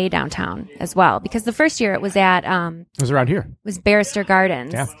going to stay downtown as well, because the first year it was at It was around here. was Barrister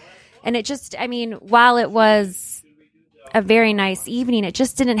Gardens. Yeah. And it just, I mean, while it was a very nice evening, it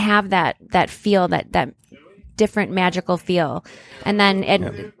just didn't have that feel, that different magical feel. And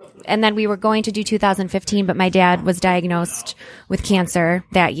then we were going to do 2015, but my dad was diagnosed with cancer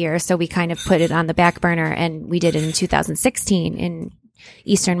that year, so we kind of put it on the back burner, and we did it in 2016 in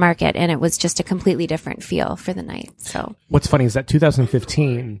Eastern Market, and it was just a completely different feel for the night. So what's funny is that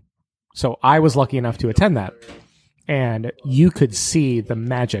 2015, so I was lucky enough to attend that, and you could see the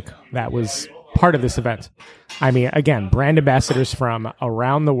magic that was part of this event. I mean, again, brand ambassadors from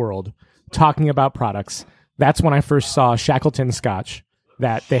around the world talking about products. That's when I first saw Shackleton Scotch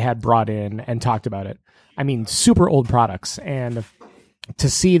that they had brought in and talked about it. I mean, super old products. And to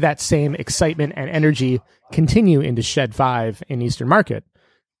see that same excitement and energy continue into Shed 5 in Eastern Market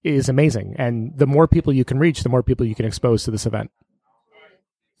is amazing. And the more people you can reach, the more people you can expose to this event.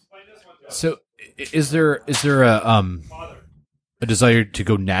 So is there a desire to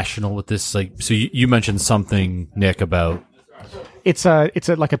go national with this? Like, so you mentioned something, Nick, about it's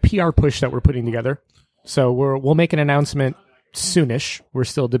like a PR push that we're putting together. So we'll make an announcement soonish. We're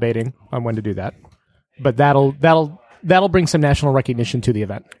still debating on when to do that, but that'll bring some national recognition to the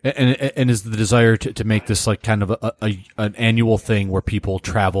event. And is the desire to make this like kind of an annual thing where people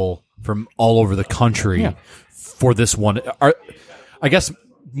travel from all over the country for this one? I guess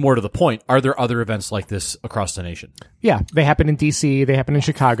more to the point, are there other events like this across the nation? Yeah, they happen in DC, they happen in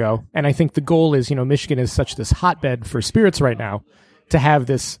Chicago, and I think the goal is, Michigan is such this hotbed for spirits right now, to have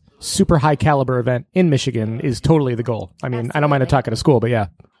this super high caliber event in Michigan is totally the goal. I mean, absolutely. I don't mind to talk at a school, but yeah.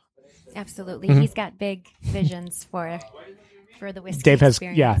 Absolutely. Mm-hmm. He's got big visions for the whiskey Dave has,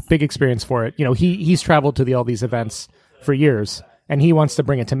 experience. Big experience for it. He's traveled to all these events for years, and he wants to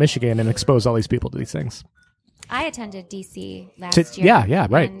bring it to Michigan and expose all these people to these things. I attended DC last year. Yeah,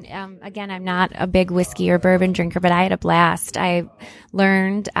 right. And again, I'm not a big whiskey or bourbon drinker, but I had a blast. I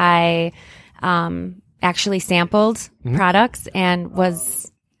learned, actually sampled products and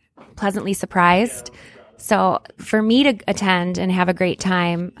was pleasantly surprised. So for me to attend and have a great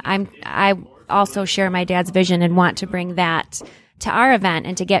time, I also share my dad's vision and want to bring that to our event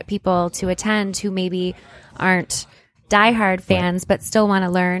and to get people to attend who maybe aren't diehard fans, but still want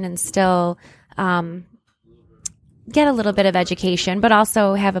to learn and still get a little bit of education, but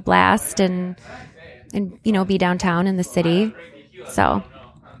also have a blast and be downtown in the city. So,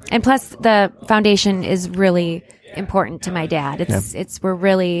 and plus the foundation is really important to my dad. We're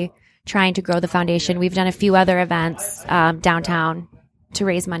really trying to grow the foundation. We've done a few other events downtown to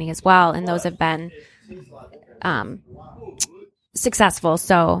raise money as well, and those have been successful.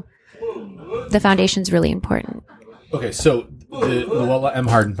 So the foundation's really important. Okay, so the Luella M.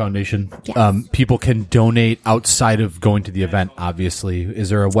 Hardin Foundation, yes. People can donate outside of going to the event, obviously. Is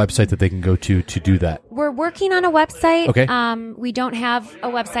there a website that they can go to do that? We're working on a website. Okay. We don't have a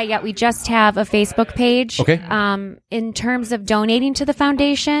website yet. We just have a Facebook page. Okay. In terms of donating to the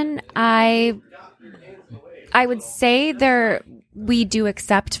foundation, I would say we do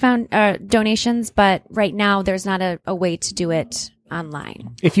accept donations, but right now there's not a way to do it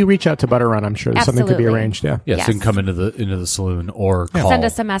online. If you reach out to Butter Run, I'm sure something could be arranged. Yeah. Yes, you can come into the saloon or call. Send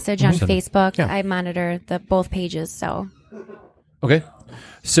us a message on Facebook. Yeah. I monitor both pages. So. Okay.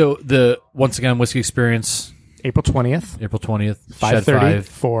 So once again, Whiskey Experience. April 20th. 5:30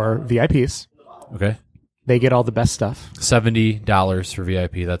 for VIPs. Okay. They get all the best stuff. $70 for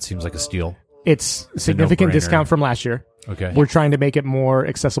VIP. That seems like a steal. It's a significant discount from last year. Okay. We're trying to make it more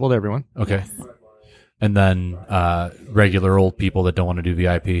accessible to everyone. Okay. And then regular old people that don't want to do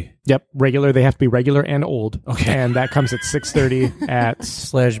VIP. Yep, regular. They have to be regular and old. Okay. And that comes at 6:30 at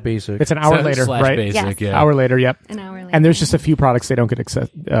 /basic. It's an hour later, right? Basic, yes. Yeah. Hour later, yep. An hour later. And there's just a few products they don't get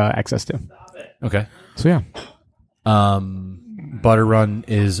access to. Okay. So yeah. Butter Run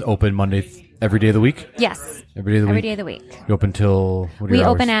is open Monday every day of the week? Yes. Every day of the week? Every day of the week. You open till what are we your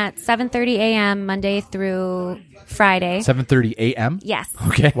open hours? at 7:30 a.m. Monday through Friday. 7:30 a.m.? Yes.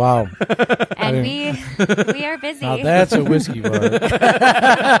 Okay. Wow. And we are busy. Now that's a whiskey bar.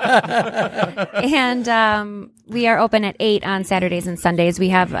 And we are open at 8 on Saturdays and Sundays. We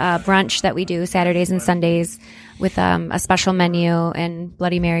have a brunch that we do Saturdays and Sundays with a special menu and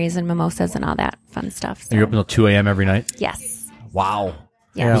Bloody Marys and mimosas and all that fun stuff. So. And you're open till 2 a.m. every night? Yes. Wow.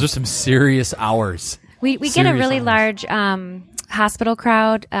 Yeah. Those are some serious hours. We get a really large hospital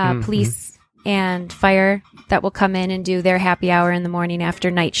crowd, police and fire that will come in and do their happy hour in the morning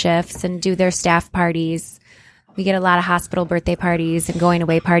after night shifts and do their staff parties. We get a lot of hospital birthday parties and going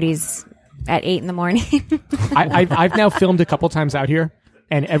away parties at 8 in the morning. I've now filmed a couple times out here,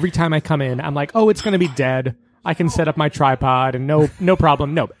 and every time I come in, I'm like, oh, it's going to be dead. I can set up my tripod and no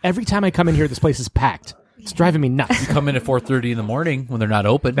problem. No, every time I come in here, this place is packed. It's driving me nuts. You come in at 4:30 in the morning when they're not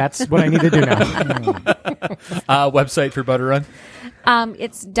open. That's what I need to do now. Website for Butter Run?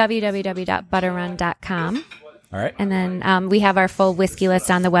 It's www.butterrun.com. All right. And then we have our full whiskey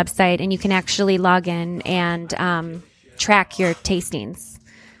list on the website, and you can actually log in and track your tastings.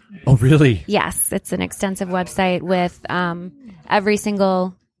 Oh, really? Yes, it's an extensive website with every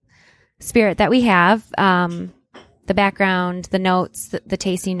single spirit that we have, the background, the notes, the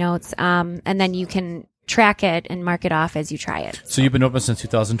tasting notes, and then you can track it and mark it off as you try it. So you've been open since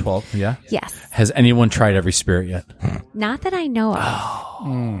 2012, yeah? Yes. Has anyone tried every spirit yet? Not that I know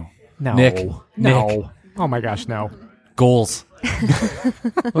of. No. Nick. Oh my gosh, no. Goals.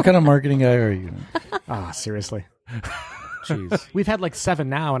 What kind of marketing guy are you? Seriously. Jeez. We've had like 7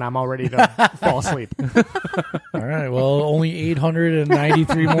 now, and I'm all ready to fall asleep. All right. Well, only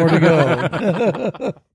 893 more to go.